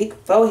 big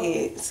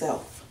forehead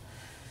self.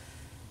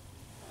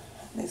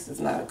 This is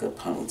not a good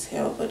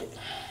ponytail, but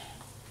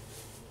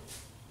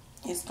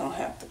it's gonna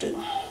have to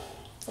do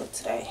for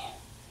today.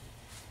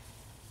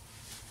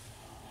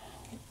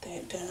 Get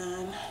that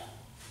done.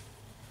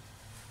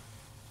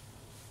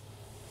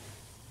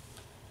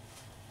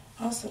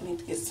 I also need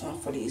to get some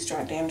for these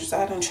dry dandruffs.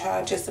 I done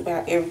tried just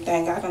about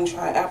everything. I done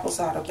tried apple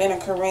cider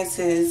vinegar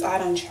rinses. I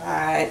done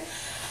tried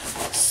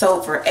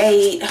Sulfur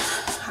 8.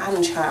 I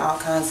done tried all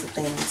kinds of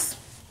things,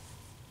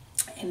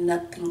 and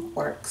nothing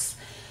works.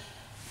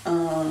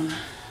 I'm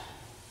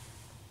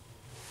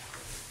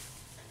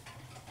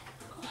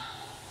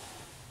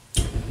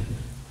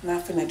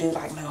not finna do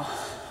like no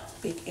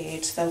big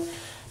edge stuff,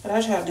 but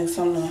I try to do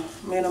something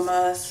to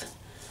minimize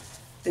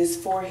this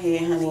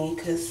forehead, honey,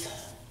 because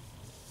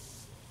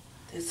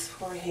this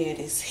forehead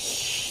is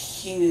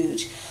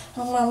huge.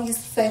 My mom used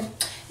to say,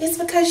 it's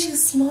because you're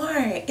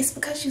smart. It's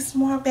because you're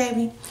smart,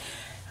 baby.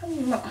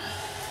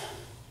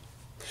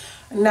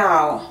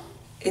 No,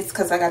 it's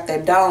because I got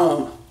that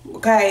dome,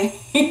 okay?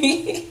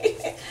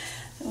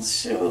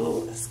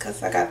 Sure, it's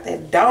because I got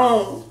that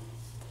dome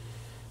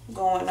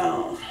going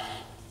on.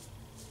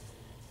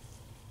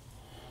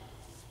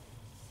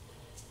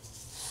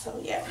 So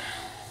yeah,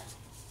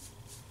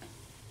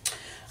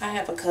 I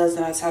have a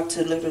cousin I talk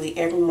to literally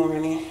every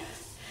morning,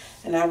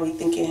 and I be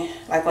thinking,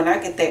 like, when I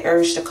get that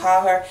urge to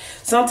call her,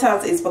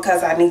 sometimes it's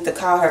because I need to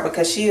call her,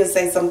 because she'll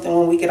say something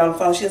when we get on the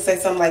phone. She'll say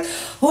something like,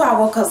 oh, I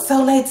woke up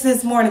so late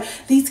this morning.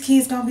 These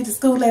kids gonna be to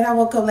school late. I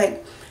woke up late.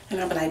 And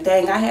I'll be like,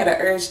 dang, I had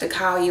an urge to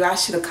call you. I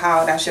should have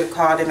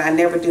called, and I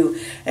never do.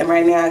 And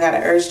right now I got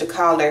an urge to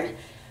call her,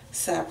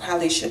 so I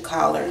probably should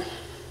call her.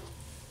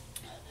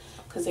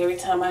 Because every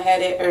time I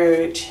had that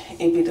urge,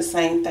 it'd be the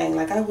same thing.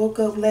 Like, I woke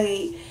up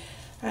late,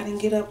 I didn't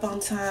get up on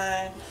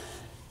time.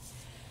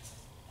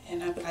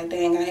 And I'd be like,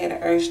 dang, I had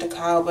an urge to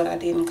call, but I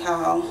didn't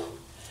call.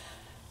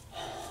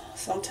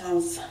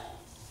 Sometimes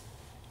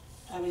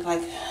I'd be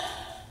like,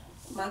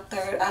 my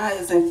third eye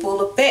is in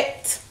full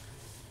effect.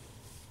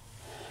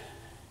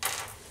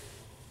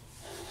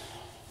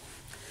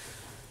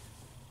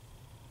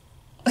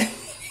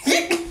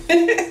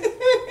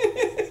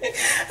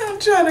 I'm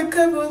trying to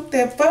cover up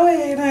that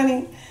forehead,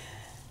 honey.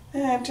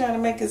 I'm trying to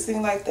make it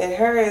seem like that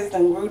hair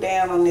done grew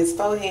down on this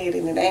forehead,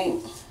 and it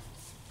ain't.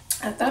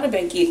 I thought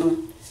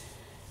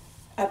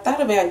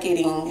about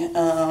getting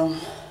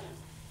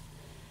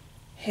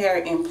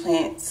hair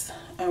implants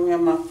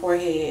around my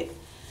forehead.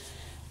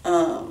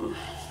 And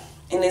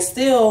it's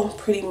still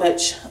pretty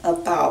much a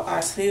thought.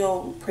 I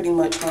still pretty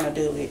much want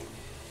to do it,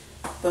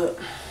 but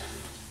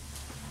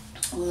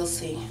we'll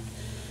see.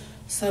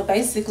 So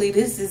basically,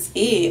 this is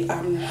it.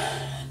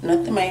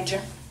 Nothing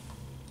major,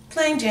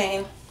 plain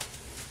Jane,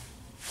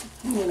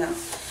 you know.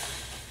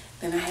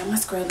 Then I have my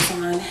scrubs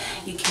on.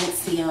 You can't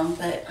see them,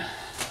 but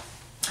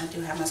I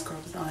do have my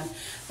scrubs on.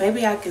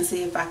 Maybe I can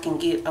see if I can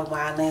get a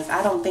wide lens.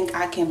 I don't think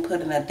I can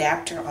put an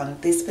adapter on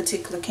this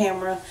particular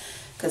camera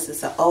because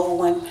it's an old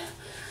one.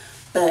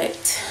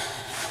 But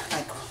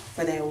like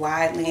for their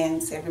wide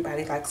lens,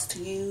 everybody likes to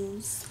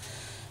use.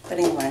 But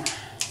anyway,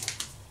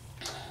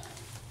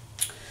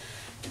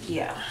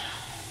 yeah.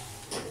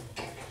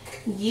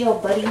 Yeah,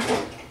 buddy.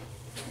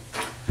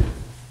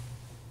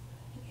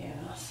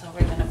 Yeah, so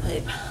we're gonna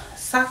put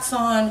socks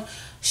on.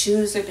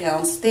 Shoes are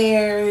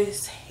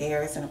downstairs,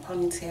 hair is in a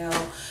ponytail,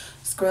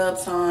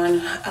 scrubs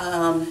on.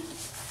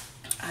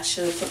 I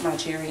should put my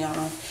jewelry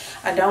on.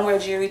 I don't wear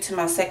jewelry to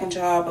my second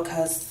job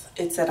because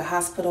it's at a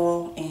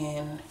hospital,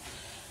 and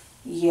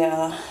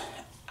yeah,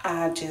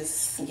 I'm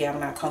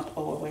not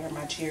comfortable with wearing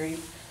my jewelry.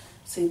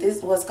 See, this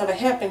is what's gonna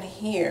happen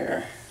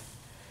here.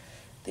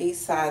 These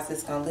sides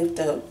is gonna lift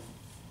up,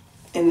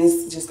 and this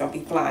is just gonna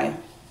be flying.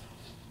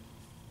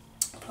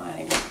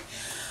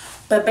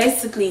 But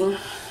basically,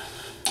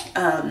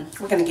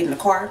 we're gonna get in the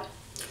car.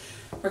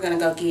 We're gonna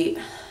go get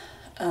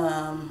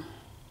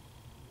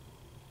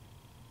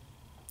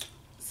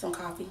some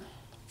coffee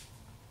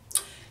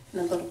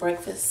and a little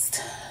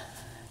breakfast.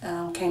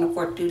 Can't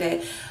afford to do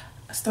that.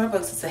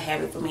 Starbucks is a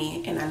habit for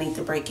me, and I need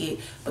to break it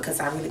because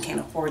I really can't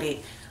afford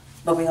it.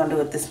 But we're gonna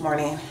do it this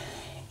morning,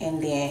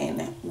 and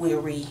then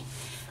we'll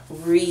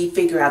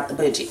re-figure out the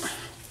budget.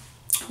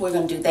 We're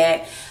gonna do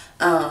that.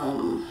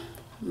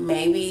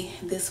 Maybe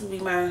this will be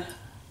my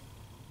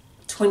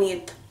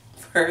 20th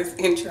first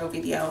intro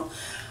video,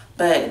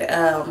 but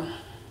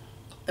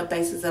the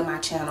basis of my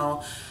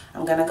channel,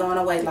 I'm gonna go on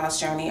a weight loss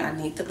journey. I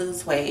need to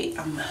lose weight.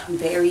 I'm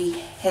very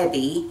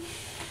heavy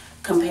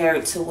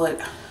compared to what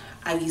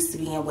I used to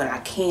be and what I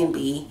can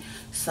be,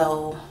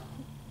 so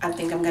I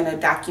think I'm gonna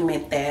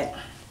document that.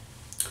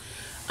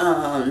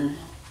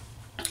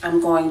 I'm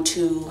going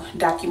to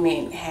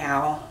document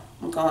how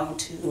I'm going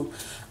to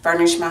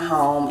furnish my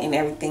home and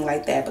everything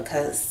like that,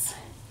 because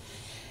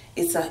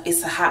it's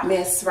a hot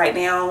mess right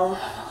now,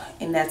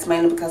 and that's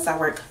mainly because I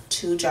work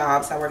 2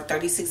 jobs. I work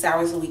 36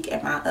 hours a week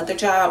at my other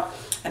job,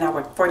 and I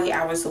work 40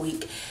 hours a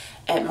week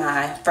at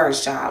my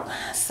first job.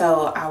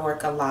 So I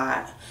work a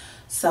lot.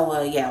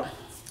 So yeah.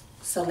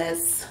 So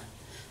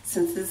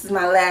since this is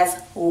my last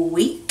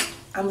week,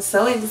 I'm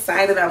so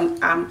excited.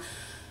 I'm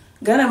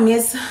gonna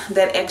miss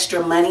that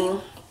extra money,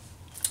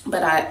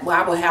 but I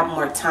will have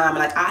more time.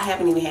 Like, I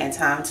haven't even had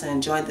time to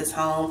enjoy this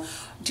home,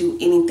 do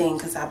anything,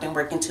 because I've been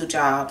working 2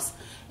 jobs,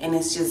 and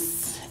it's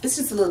just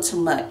a little too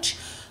much.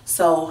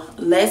 So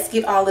let's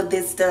get all of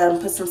this done,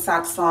 put some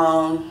socks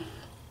on,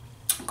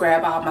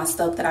 grab all my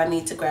stuff that I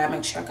need to grab,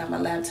 make sure I got my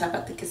laptop.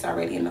 I think it's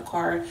already in the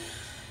car,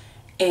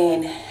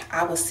 and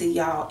I will see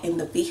y'all in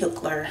the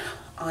vehicle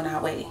on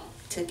our way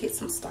to get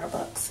some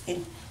Starbucks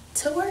and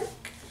to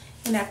work.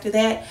 And after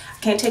that, I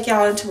can't take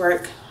y'all into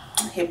work,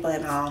 HIPAA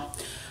and all,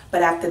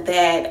 but after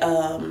that,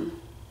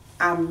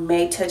 I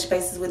may touch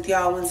bases with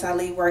y'all once I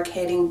leave work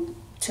heading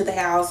to the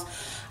house.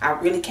 I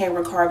really can't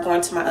record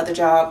going to my other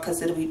job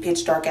because it'll be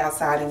pitch dark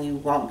outside and you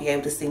won't be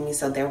able to see me,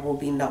 so there will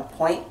be no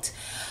point.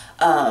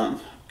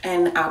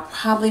 And I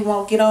probably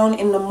won't get on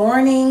in the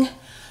morning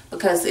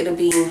because it'll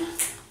be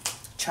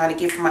trying to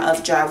get from my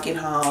other job, get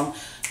home,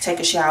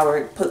 take a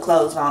shower, put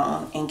clothes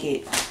on, and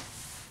get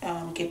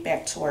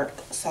back to work.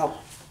 So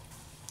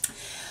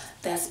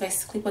that's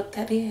basically what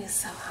that is.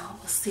 So I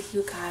will see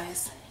you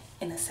guys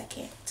in a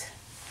second.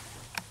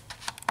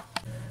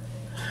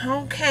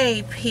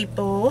 Okay,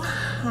 people.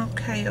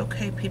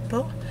 Okay,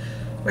 people.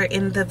 We're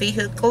in the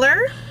vehicle,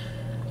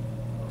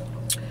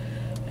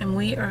 and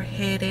we are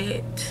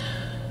headed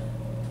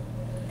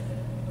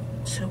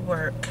to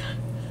work.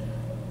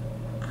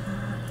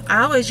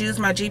 I always use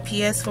my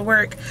GPS for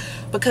work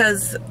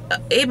because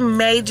it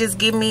may just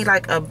give me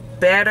like a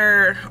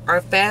better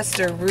or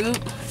faster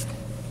route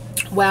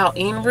while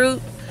en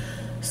route.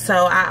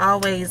 So I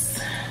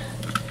always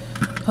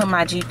put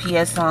my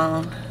GPS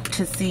on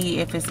to see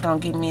if it's gonna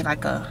give me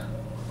like a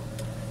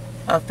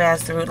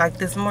faster route. Like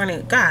this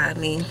morning, God, I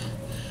mean,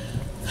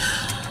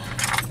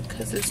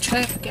 because there's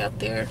traffic out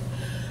there.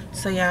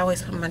 So yeah, I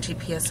always put my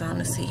GPS on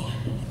to see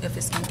if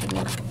it's gonna give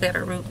me like a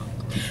better route.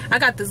 I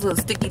got this little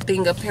sticky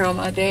thing up here on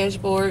my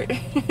dashboard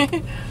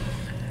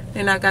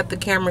and I got the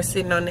camera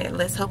sitting on it.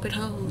 Let's hope it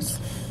holds.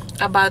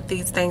 I bought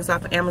these things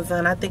off of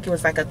Amazon. I think it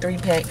was like a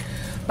 3-pack,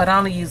 but I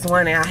only used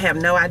one and I have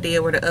no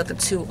idea where the other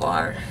 2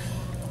 are.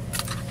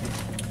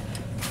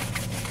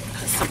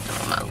 Something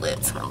on my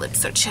lips. My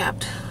lips are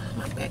chapped.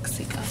 My back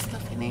seat got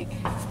stuff in it.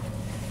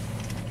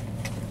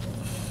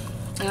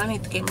 And I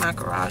need to get my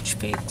garage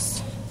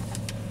fixed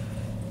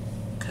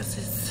because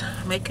it's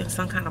making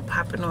some kind of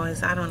popping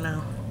noise. I don't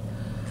know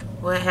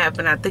what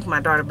happened. I think my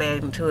daughter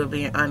bagged into it,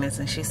 being honest,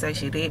 and she said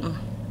she didn't,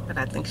 but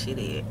I think she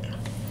did.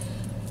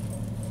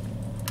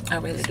 I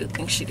really do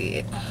think she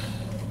did.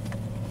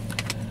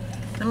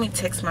 Let me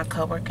text my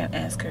coworker and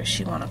ask her if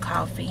she want a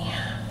coffee.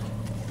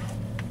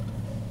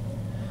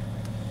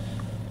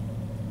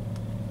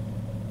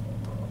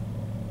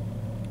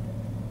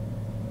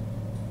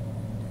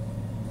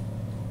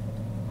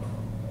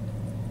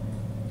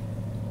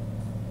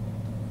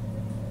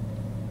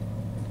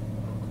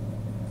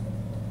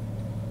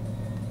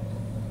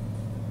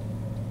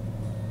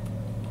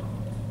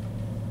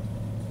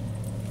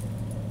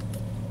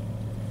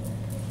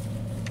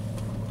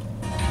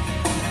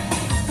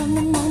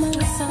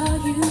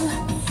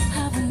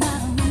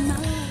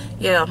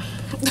 Yeah.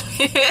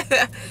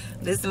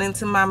 Listening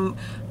to my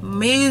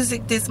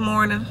music this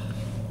morning.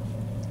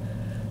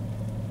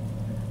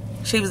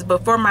 She was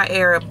before my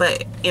era,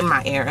 but in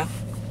my era,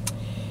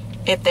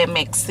 if that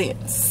makes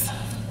sense.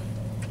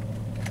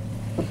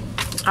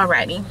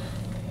 Alrighty.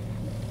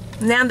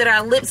 Now that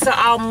our lips are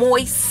all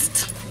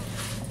moist,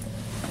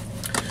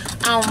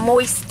 all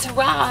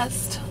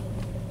moisturized,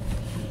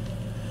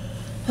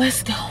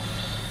 let's go.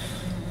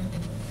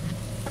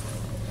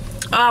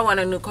 Oh, I want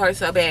a new car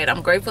so bad.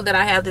 I'm grateful that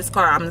I have this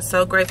car. I'm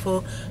so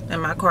grateful that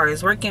my car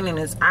is working and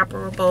is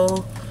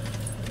operable.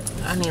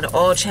 I need an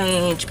oil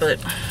change, but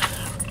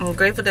I'm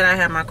grateful that I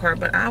have my car.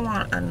 But I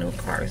want a new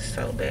car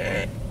so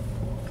bad.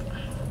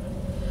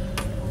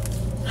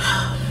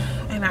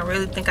 And I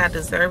really think I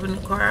deserve a new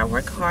car. I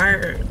work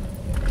hard.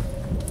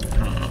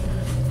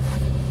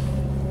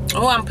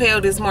 Oh, I'm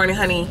pale this morning,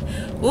 honey.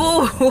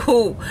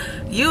 Ooh,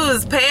 you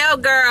is pale,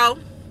 girl.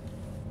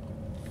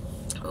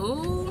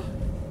 Ooh.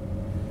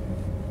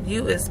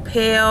 You is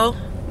pale,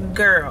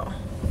 girl.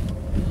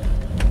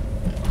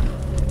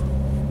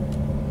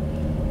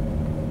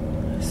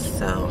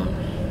 So,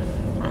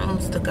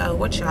 Rooms to Go.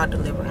 What y'all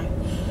delivering?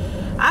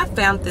 I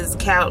found this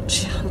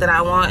couch that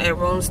I want at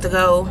Rooms to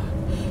Go.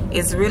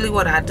 It's really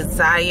what I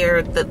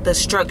desire. The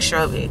structure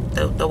of it,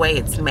 the way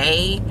it's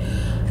made.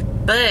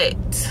 But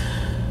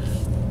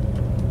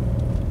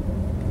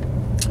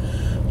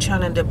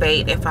trying to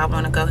debate if I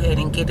want to go ahead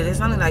and get it. It's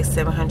only like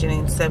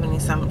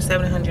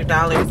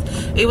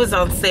 $700. It was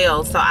on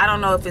sale, so I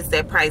don't know if it's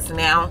that price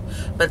now,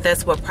 but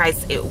that's what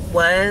price it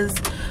was.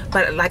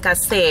 But like I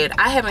said,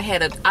 I haven't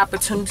had an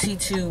opportunity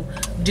to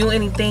do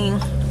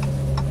anything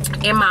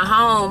in my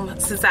home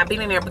since I've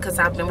been in there because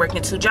I've been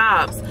working 2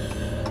 jobs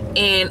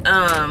and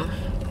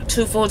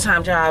 2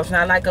 full-time jobs,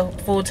 not like a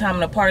full-time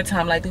and a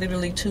part-time, like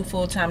literally 2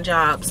 full-time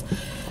jobs.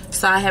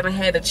 So I haven't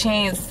had a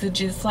chance to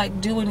just like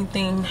do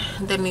anything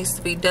that needs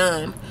to be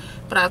done.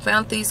 But I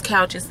found these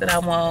couches that I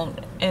want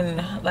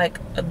and like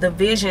the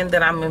vision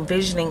that I'm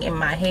envisioning in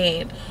my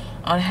head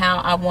on how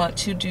I want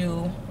to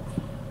do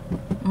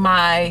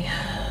my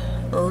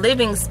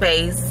living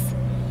space.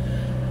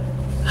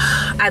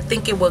 I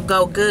think it would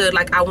go good.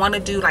 Like I want to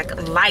do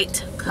like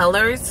light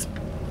colors.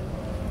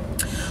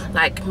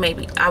 Like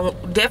maybe I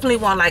definitely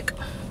want like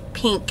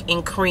pink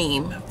and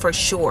cream for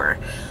sure.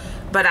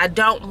 But I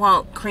don't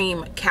want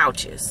cream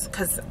couches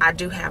because I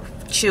do have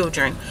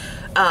children.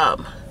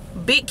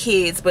 Big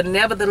kids, but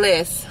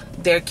nevertheless,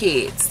 they're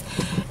kids.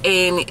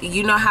 And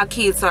you know how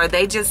kids are.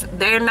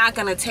 They're not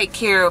going to take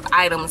care of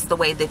items the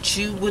way that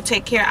you would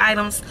take care of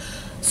items.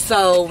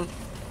 So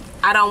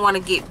I don't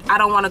want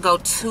to go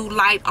too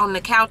light on the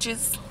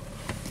couches.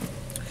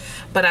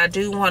 But I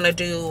do want to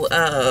do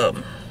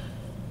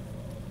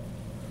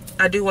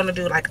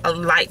like a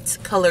light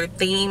color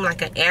theme,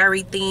 like an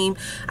airy theme.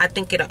 I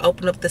think it'll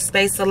open up the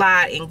space a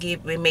lot and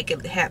make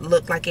it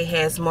look like it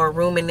has more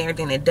room in there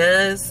than it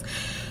does.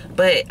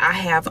 But I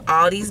have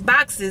all these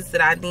boxes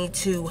that I need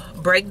to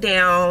break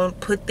down,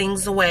 put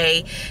things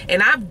away.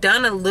 And I've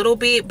done a little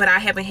bit, but I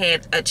haven't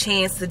had a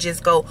chance to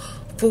just go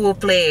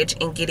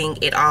full-fledged and getting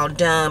it all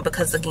done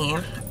because,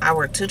 again, I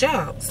work 2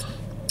 jobs.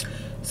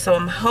 So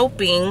I'm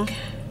hoping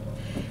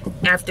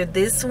after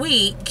this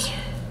week,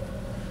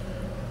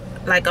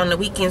 like on the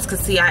weekends,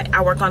 because see,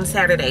 I work on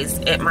Saturdays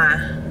at my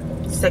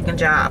 2nd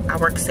job. I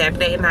work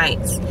Saturday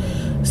nights.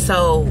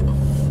 So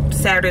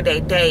Saturday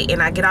day,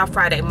 and I get off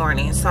Friday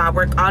morning. So I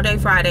work all day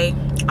Friday,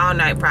 all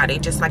night Friday,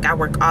 just like I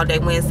work all day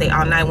Wednesday,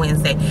 all night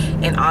Wednesday,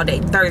 and all day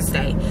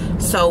Thursday.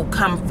 So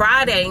come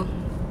Friday,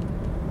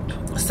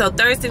 so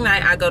Thursday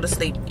night I go to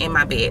sleep in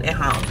my bed at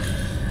home.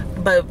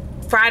 But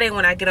Friday,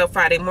 when I get up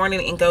Friday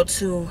morning and go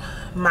to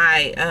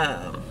my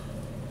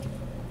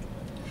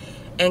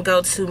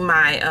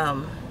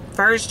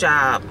first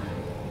job,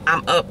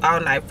 I'm up all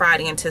night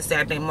Friday until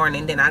Saturday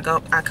morning. Then I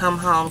come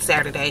home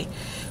Saturday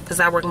because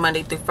I work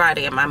Monday through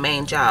Friday at my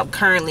main job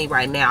currently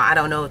right now. I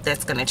don't know if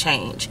that's gonna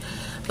change,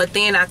 but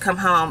then I come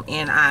home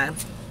and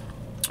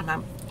my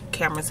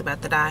camera's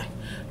about to die,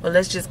 but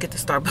let's just get to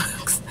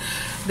Starbucks.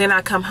 Then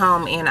I come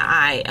home and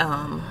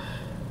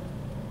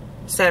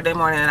Saturday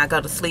morning and I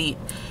go to sleep.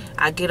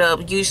 I get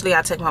up, usually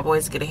I take my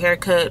boys to get a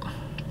haircut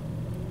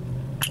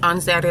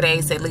on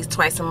Saturdays at least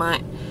twice a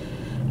month.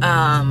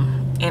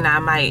 And I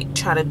might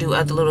try to do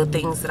other little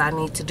things that I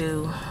need to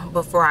do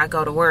before I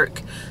go to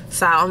work.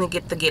 So I only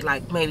get to get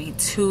like maybe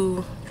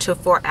 2 to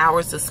 4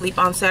 hours of sleep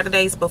on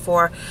Saturdays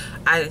before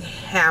I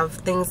have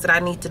things that I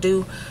need to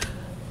do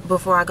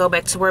before I go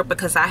back to work,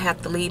 because I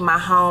have to leave my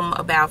home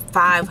about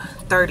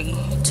 5:30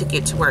 to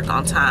get to work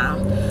on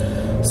time.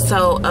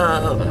 So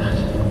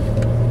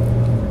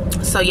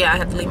yeah, I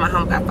have to leave my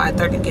home about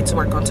 5:30 to get to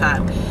work on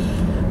time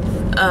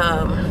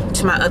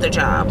to my other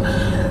job.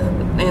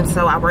 And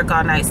so I work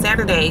all night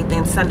Saturday.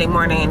 Then Sunday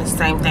morning, the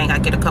same thing. I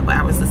get a couple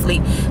hours of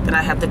sleep. Then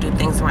I have to do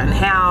things around the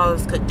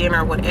house, cook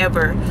dinner,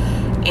 whatever.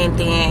 And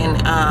then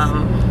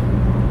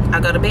I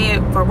go to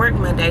bed for work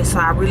Monday, so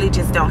I really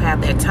just don't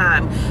have that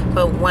time.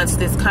 But once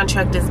this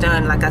contract is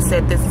done, like I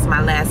said, this is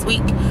my last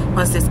week.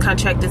 Once this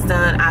contract is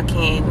done, I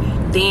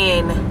can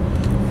then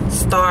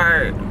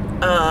start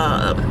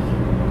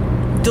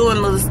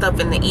doing little stuff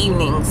in the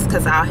evenings,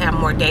 because I'll have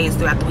more days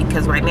throughout the week,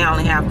 because right now I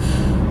only have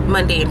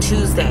Monday and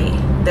Tuesday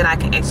that I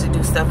can actually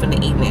do stuff in the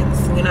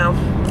evenings, you know.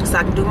 So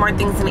I can do more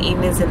things in the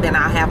evenings, and then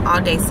I'll have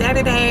all day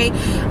Saturday,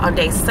 all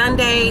day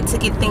Sunday to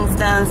get things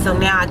done. So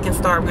now I can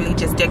start really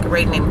just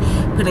decorating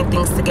and putting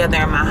things together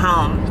in my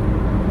home.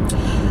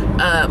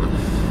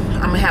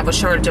 I'm gonna have a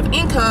shortage of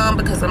income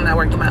because I'm not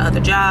working my other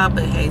job,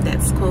 but hey,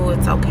 that's cool,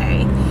 it's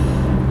okay.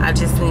 I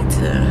just need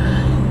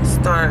to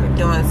start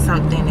doing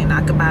something, and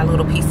I could buy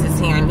little pieces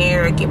here and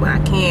there, get what I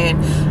can.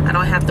 I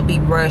don't have to be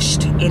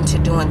rushed into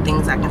doing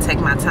things. I can take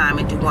my time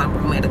and do one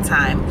room at a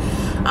time.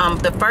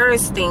 The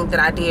first thing that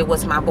I did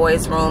was my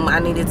boys' room. I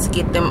needed to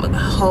get them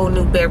whole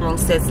new bedroom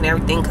sets and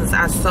everything, because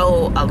I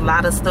sold a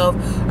lot of stuff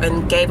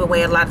and gave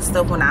away a lot of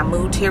stuff when I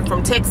moved here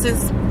from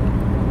Texas,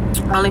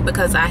 only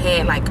because I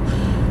had like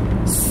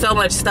so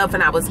much stuff,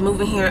 and I was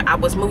moving here. I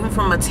was moving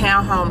from a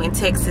townhome in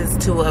Texas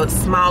to a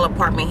small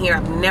apartment here.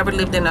 I've never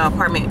lived in an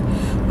apartment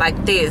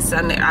like this.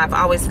 I've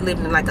always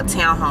lived in like a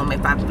townhome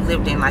if I've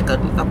lived in like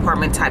an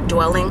apartment type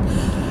dwelling.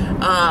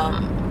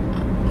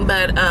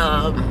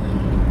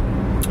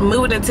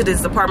 Moving into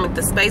this apartment,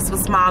 the space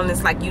was small, and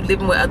it's like you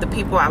living with other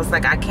people. I was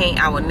like,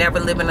 I will never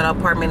live in an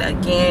apartment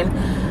again,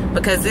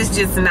 because it's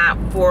just not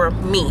for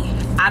me.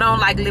 I don't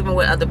like living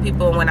with other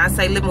people. And when I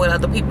say living with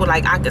other people,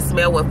 like I can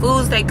smell what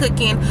foods they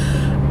cooking,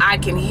 I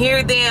can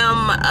hear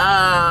them,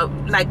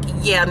 like,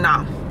 yeah,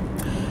 no,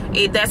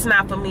 that's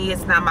not for me.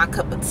 It's not my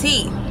cup of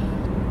tea.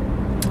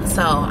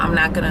 So I'm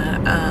not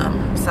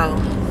gonna, so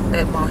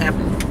that won't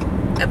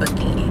happen ever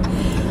again.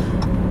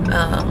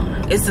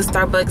 It's the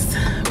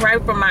Starbucks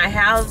right from my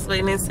house,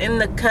 and it's in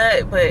the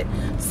cut, but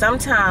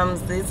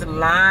sometimes this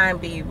line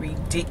be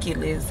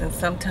ridiculous, and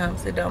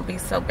sometimes it don't be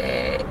so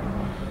bad.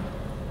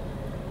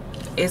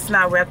 It's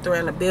not wrapped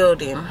around the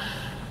building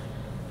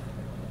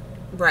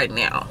right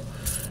now,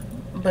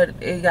 but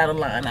it got a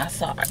line. I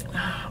saw it.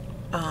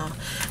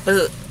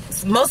 But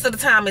most of the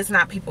time it's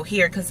not people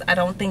here, because I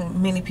don't think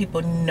many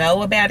people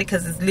know about it,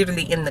 because it's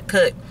literally in the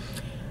cut.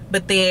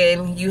 But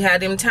then you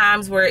have them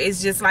times where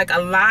it's just like a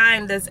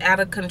line that's out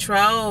of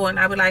control, and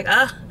I be like,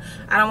 I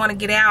don't want to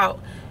get out.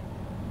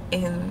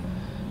 And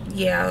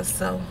yeah,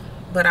 so,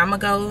 but I'm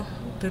gonna go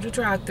through the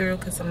drive-thru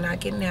because I'm not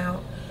getting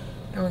out.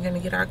 And we're gonna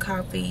get our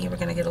coffee, and we're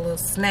gonna get a little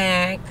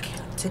snack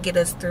to get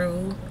us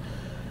through.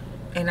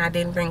 And I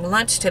didn't bring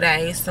lunch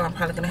today, so I'm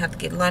probably gonna have to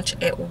get lunch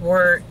at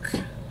work.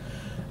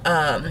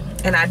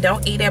 And I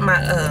don't eat at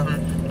my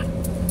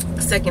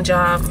second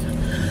job.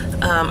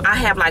 I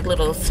have like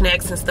little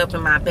snacks and stuff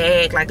in my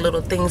bag, like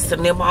little things to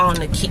nibble on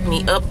to keep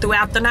me up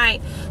throughout the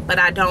night, but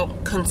I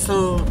don't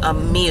consume a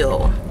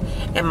meal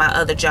at my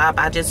other job.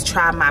 I just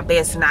try my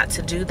best not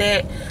to do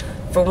that.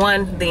 For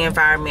one, the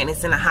environment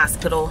is in a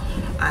hospital.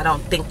 I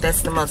don't think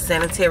that's the most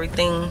sanitary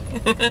thing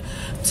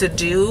to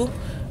do,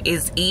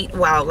 is eat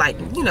while, like,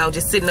 you know,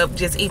 just sitting up,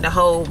 just eating a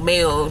whole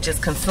meal,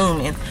 just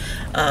consuming.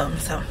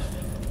 So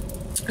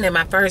then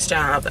my first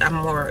job,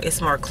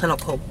 it's more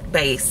clinical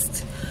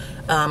based.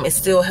 It's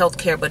still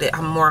healthcare, but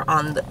I'm more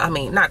on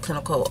the, not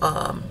clinical,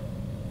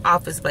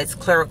 office based,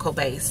 clerical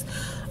based.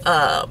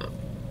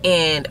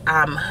 And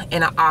I'm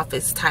in an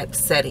office type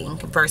setting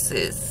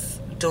versus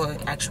doing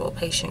actual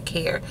patient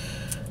care.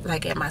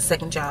 Like at my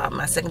second job,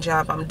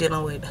 I'm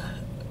dealing with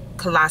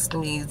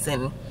colostomies,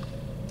 and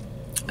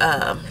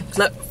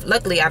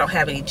luckily I don't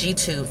have any G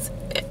tubes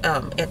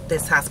at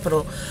this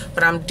hospital,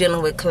 but I'm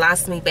dealing with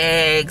colostomy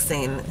bags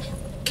and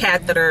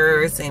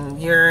catheters and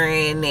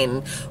urine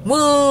and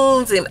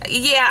wounds, and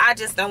yeah, I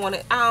don't want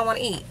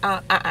to eat.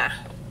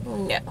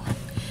 No.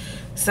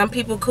 Some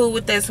people cool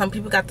with that, some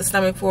people got the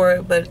stomach for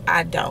it, but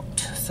I don't.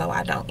 So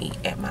I don't eat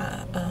at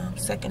my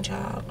second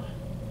job.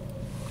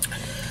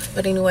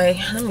 But anyway,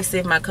 let me see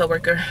if my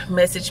coworker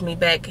messaged me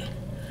back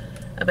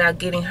about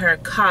getting her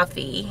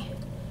coffee.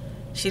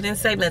 She didn't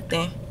say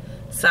nothing.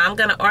 So I'm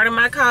gonna order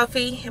my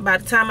coffee. By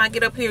the time I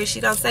get up here, she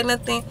don't say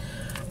nothing,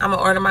 I'm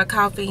gonna order my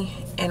coffee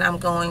and I'm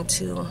going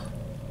to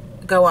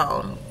go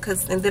on.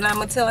 And then I'm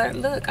gonna tell her,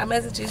 look, I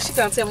messaged you. She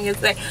gonna tell me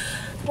yesterday,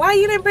 why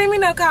you didn't bring me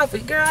no coffee?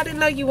 Girl, I didn't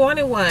know you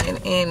wanted one.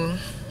 And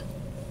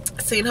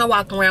seeing her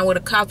walking around with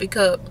a coffee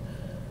cup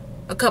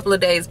a couple of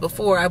days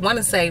before, I want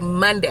to say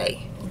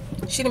Monday.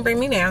 She didn't bring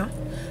me now,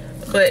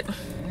 but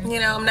you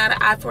know, I'm not an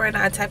eye for an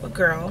eye type of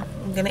girl.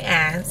 I'm gonna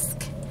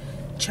ask,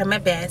 try my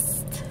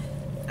best.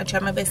 I try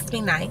my best to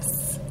be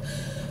nice.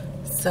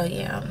 So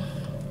yeah,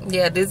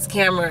 this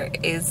camera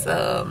is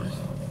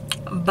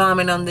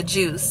bombing on the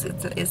juice.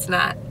 It's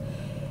not.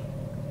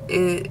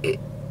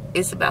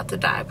 It's about to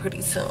die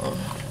pretty soon,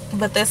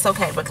 but that's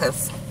okay,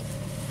 because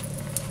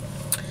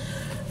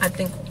I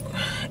think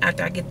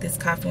after I get this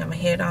coffee, I'm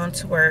gonna head on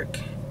to work,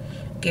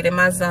 get in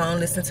my zone,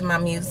 listen to my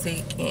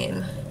music,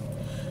 and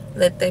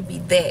let that be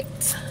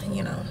that,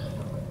 you know.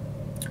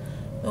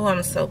 Oh,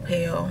 I'm so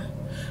pale.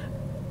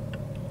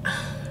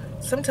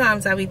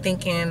 sometimes I be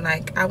thinking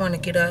like I want to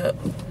get up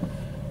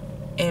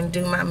and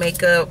do my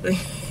makeup.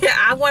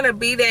 I want to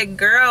be that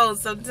girl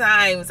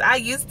sometimes. I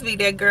used to be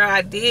that girl. I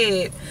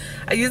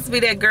used to be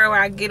that girl where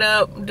I get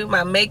up, do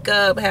my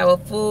makeup, have a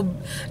full,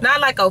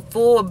 not like a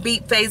full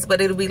beat face, but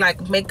it'll be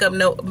like makeup,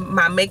 no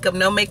makeup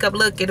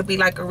look. It'll be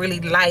like a really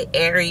light,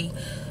 airy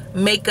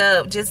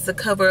makeup just to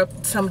cover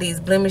up some of these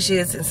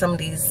blemishes and some of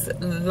these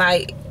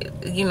light,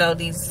 you know,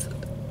 these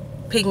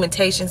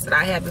pigmentations that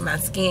I have in my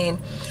skin.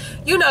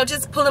 You know,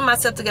 just pulling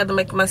myself together,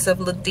 making myself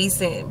look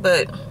decent.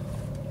 But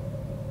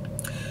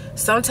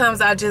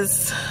sometimes I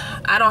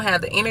don't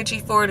have the energy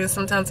for it, and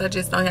sometimes I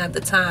just don't have the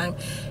time.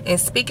 And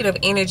speaking of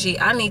energy,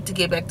 I need to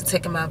get back to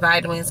taking my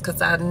vitamins, because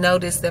I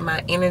noticed that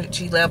my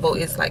energy level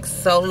is like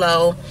so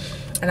low,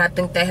 and I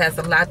think that has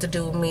a lot to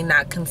do with me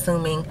not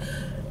consuming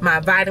my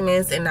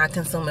vitamins and not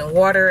consuming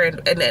water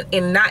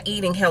and not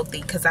eating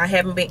healthy, because I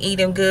haven't been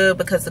eating good,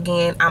 because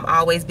again, I'm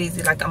always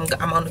busy. Like I'm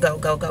on the go.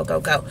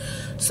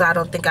 So I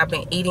don't think I've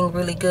been eating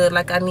really good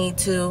like I need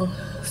to.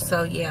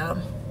 So yeah,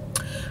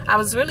 I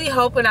was really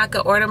hoping I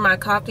could order my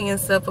coffee and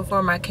stuff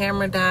before my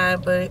camera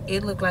died, but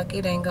it looked like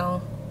it ain't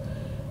gonna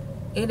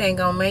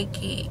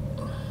make it.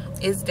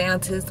 It's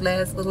down to its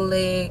last little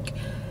leg,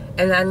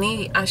 and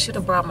I should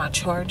have brought my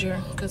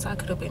charger, because I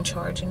could have been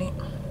charging it.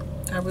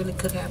 I really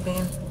could have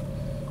been,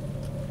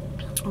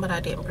 but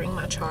I didn't bring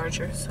my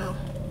charger. So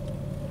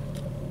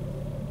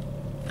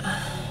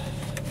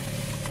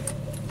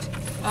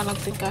I don't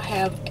think I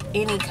have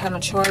any kind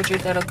of charger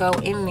that'll go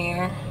in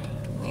there.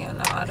 Yeah,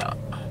 no, I don't.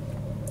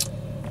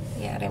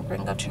 Yeah, I didn't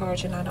bring a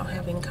charger, and I don't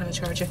have any kind of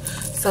charger.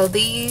 So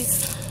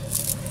these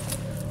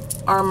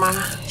are my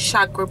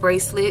chakra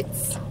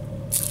bracelets,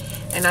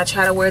 and I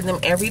try to wear them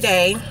every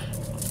day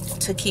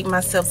to keep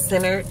myself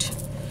centered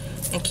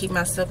and keep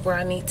myself where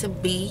I need to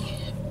be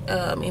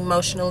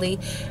emotionally.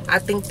 I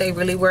think they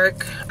really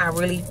work.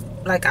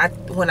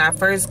 When I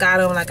first got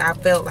them, like, I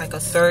felt like a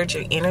surge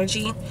of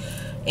energy,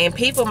 and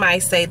people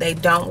might say they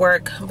don't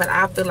work, but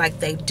I feel like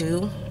they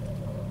do.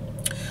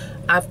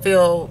 I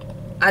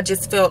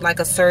just felt like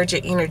a surge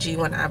of energy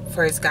when I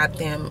first got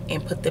them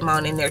and put them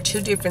on. And they're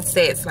two different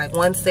sets. Like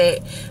one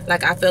set,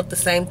 like I felt the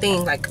same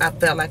thing. Like I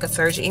felt like a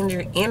surge of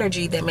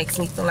energy that makes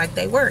me feel like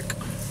they work.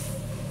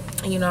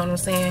 You know what I'm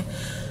saying?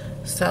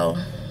 So,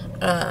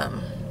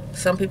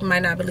 some people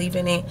might not believe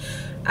in it.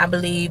 I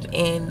believe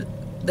in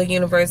the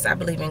universe. I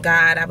believe in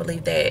God. I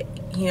believe that,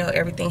 you know,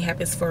 everything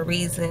happens for a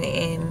reason.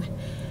 And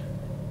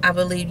I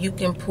believe you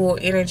can pull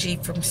energy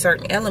from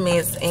certain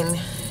elements, and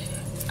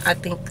I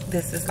think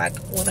this is like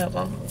one of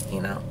them,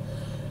 you know.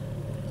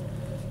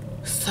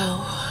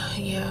 So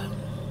yeah,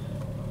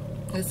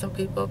 there's some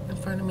people up in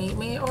front of me.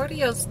 Man, order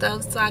your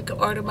stuff so I can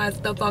order my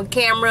stuff on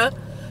camera.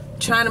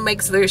 Trying to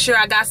make sure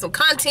I got some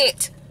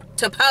content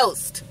to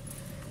post.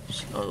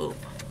 So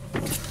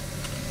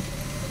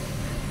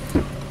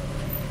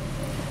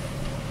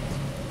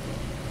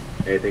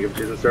hey, thank you for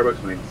choosing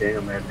Starbucks. My name's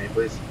Daniel. May I have your name,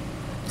 please?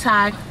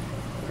 Ty.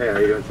 Hey, how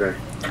you doing today?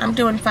 I'm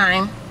doing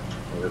fine.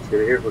 Well, that's good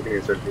to hear. What can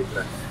you start to do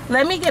today?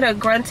 Let me get a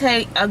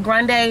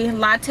grande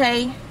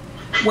latte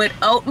with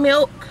oat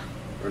milk.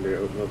 Grande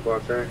oat milk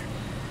latte.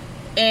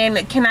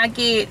 And can I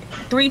get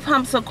 3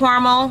 pumps of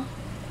caramel? 3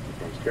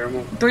 pumps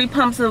caramel. 3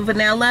 pumps of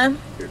vanilla.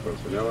 3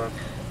 pumps vanilla.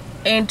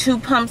 And 2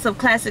 pumps of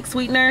classic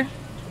sweetener.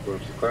 2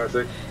 pumps of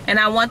classic. And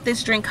I want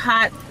this drink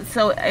hot,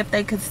 so if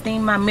they could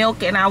steam my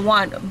milk. And I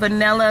want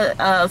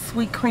vanilla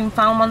sweet cream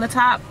foam on the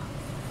top.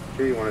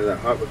 Okay, you wanted that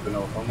hot with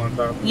vanilla foam on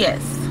top?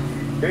 Yes.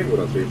 Okay, what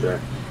else are you today?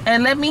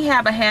 And let me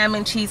have a ham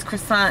and cheese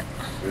croissant.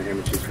 And a ham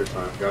and cheese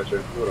croissant. Gotcha.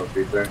 What else are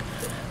you today?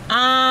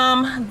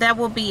 That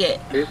will be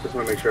it. Okay, just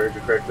want to make sure I heard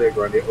you correctly. A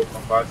grande oat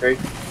milk latte,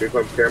 3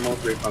 pumps caramel,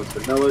 3 pumps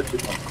vanilla, 2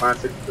 pumps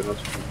classic, vanilla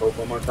sweet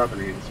foam on top,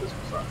 and a ham and cheese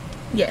croissant.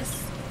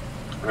 Yes.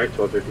 All right,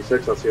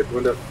 12:56. I'll see you at the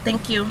window.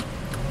 Thank you.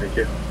 Thank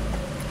you.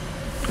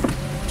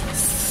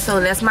 So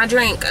that's my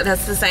drink.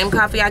 That's the same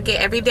coffee I get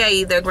every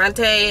day, either grande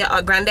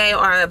or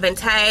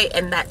venti,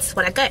 and that's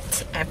what I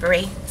get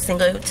every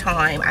single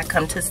time I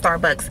come to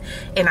Starbucks,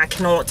 and I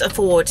cannot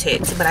afford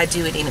it, but I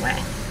do it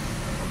anyway.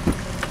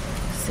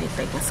 Let's see if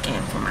they can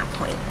scan for my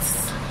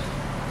points.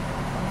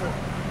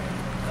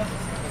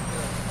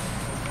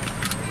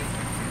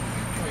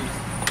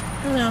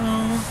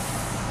 Hello.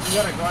 You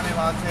got a grande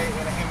latte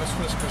and a ham and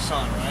Swiss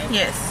croissant, right?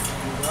 Yes.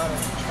 You got it.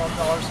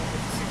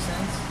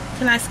 $12.56.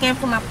 Can I scan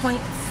for my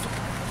points?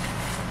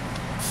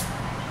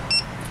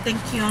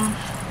 Thank you. Then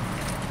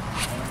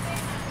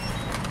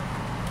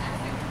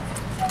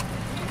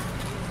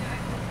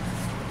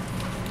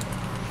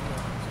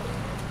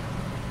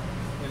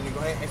you go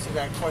ahead and answer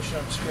that question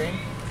on the screen.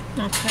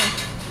 Okay.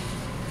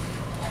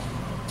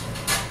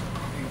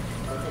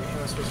 Okay, ham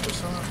and Swiss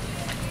croissant.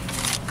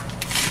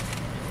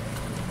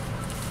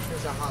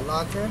 Here's a hot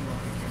latte. And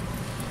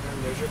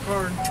there's your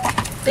card.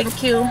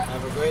 Thank you.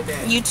 Have a great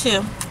day. You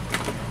too.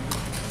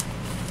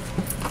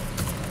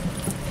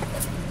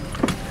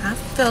 I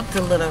felt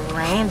a little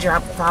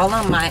raindrop fall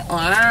on my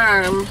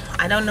arm.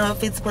 I don't know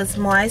if it was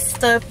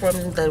moisture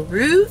from the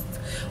roof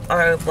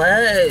or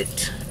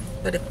what,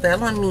 but it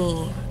fell on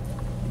me.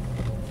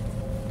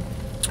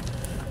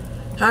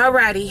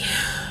 Alrighty,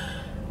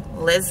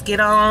 let's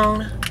get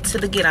on to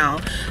the get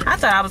on. I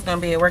thought I was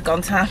gonna be at work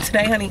on time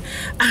today, honey.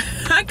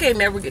 I can't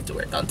never get to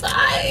work on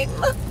time.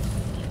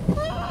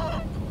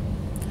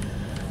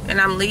 And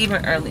I'm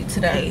leaving early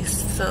today,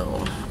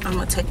 so I'm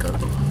gonna take a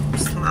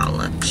small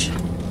lunch.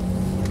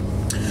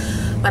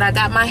 But I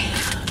got my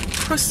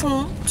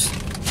croissant,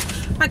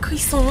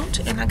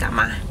 and I got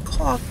my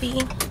coffee.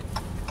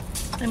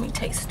 Let me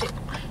taste it.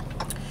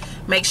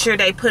 Make sure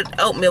they put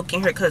oat milk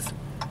in here because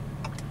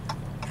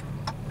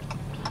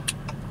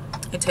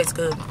it tastes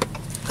good.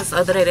 Because the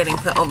other day they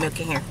didn't put oat milk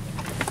in here.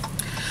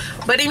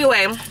 But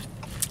anyway,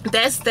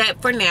 that's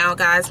that for now,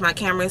 guys. My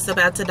camera is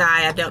about to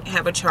die. I don't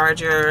have a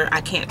charger.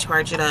 I can't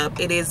charge it up.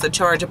 It is a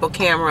chargeable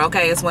camera,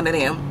 okay? It's one of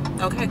them,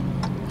 okay?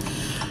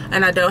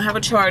 And I don't have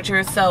a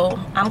charger, so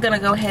I'm gonna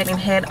go ahead and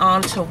head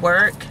on to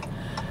work.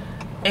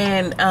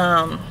 And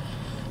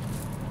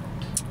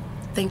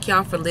thank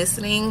y'all for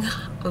listening.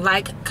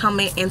 Like,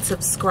 comment, and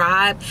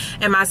subscribe.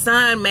 And my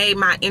son made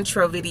my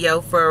intro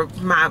video for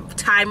my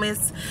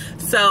Tymas,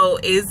 so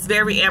it's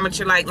very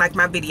amateur like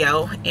my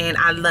video, and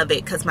I love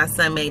it because my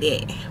son made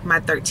it, my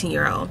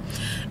 13-year-old.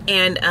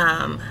 And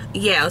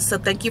yeah, so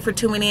thank you for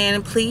tuning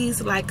in.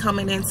 Please like,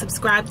 comment, and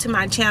subscribe to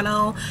my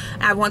channel.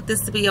 I want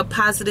this to be a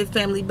positive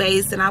family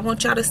base, and I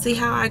want y'all to see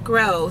how I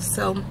grow.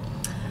 So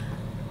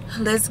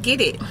let's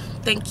get it.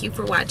 Thank you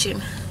for watching.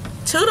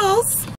 Toodles.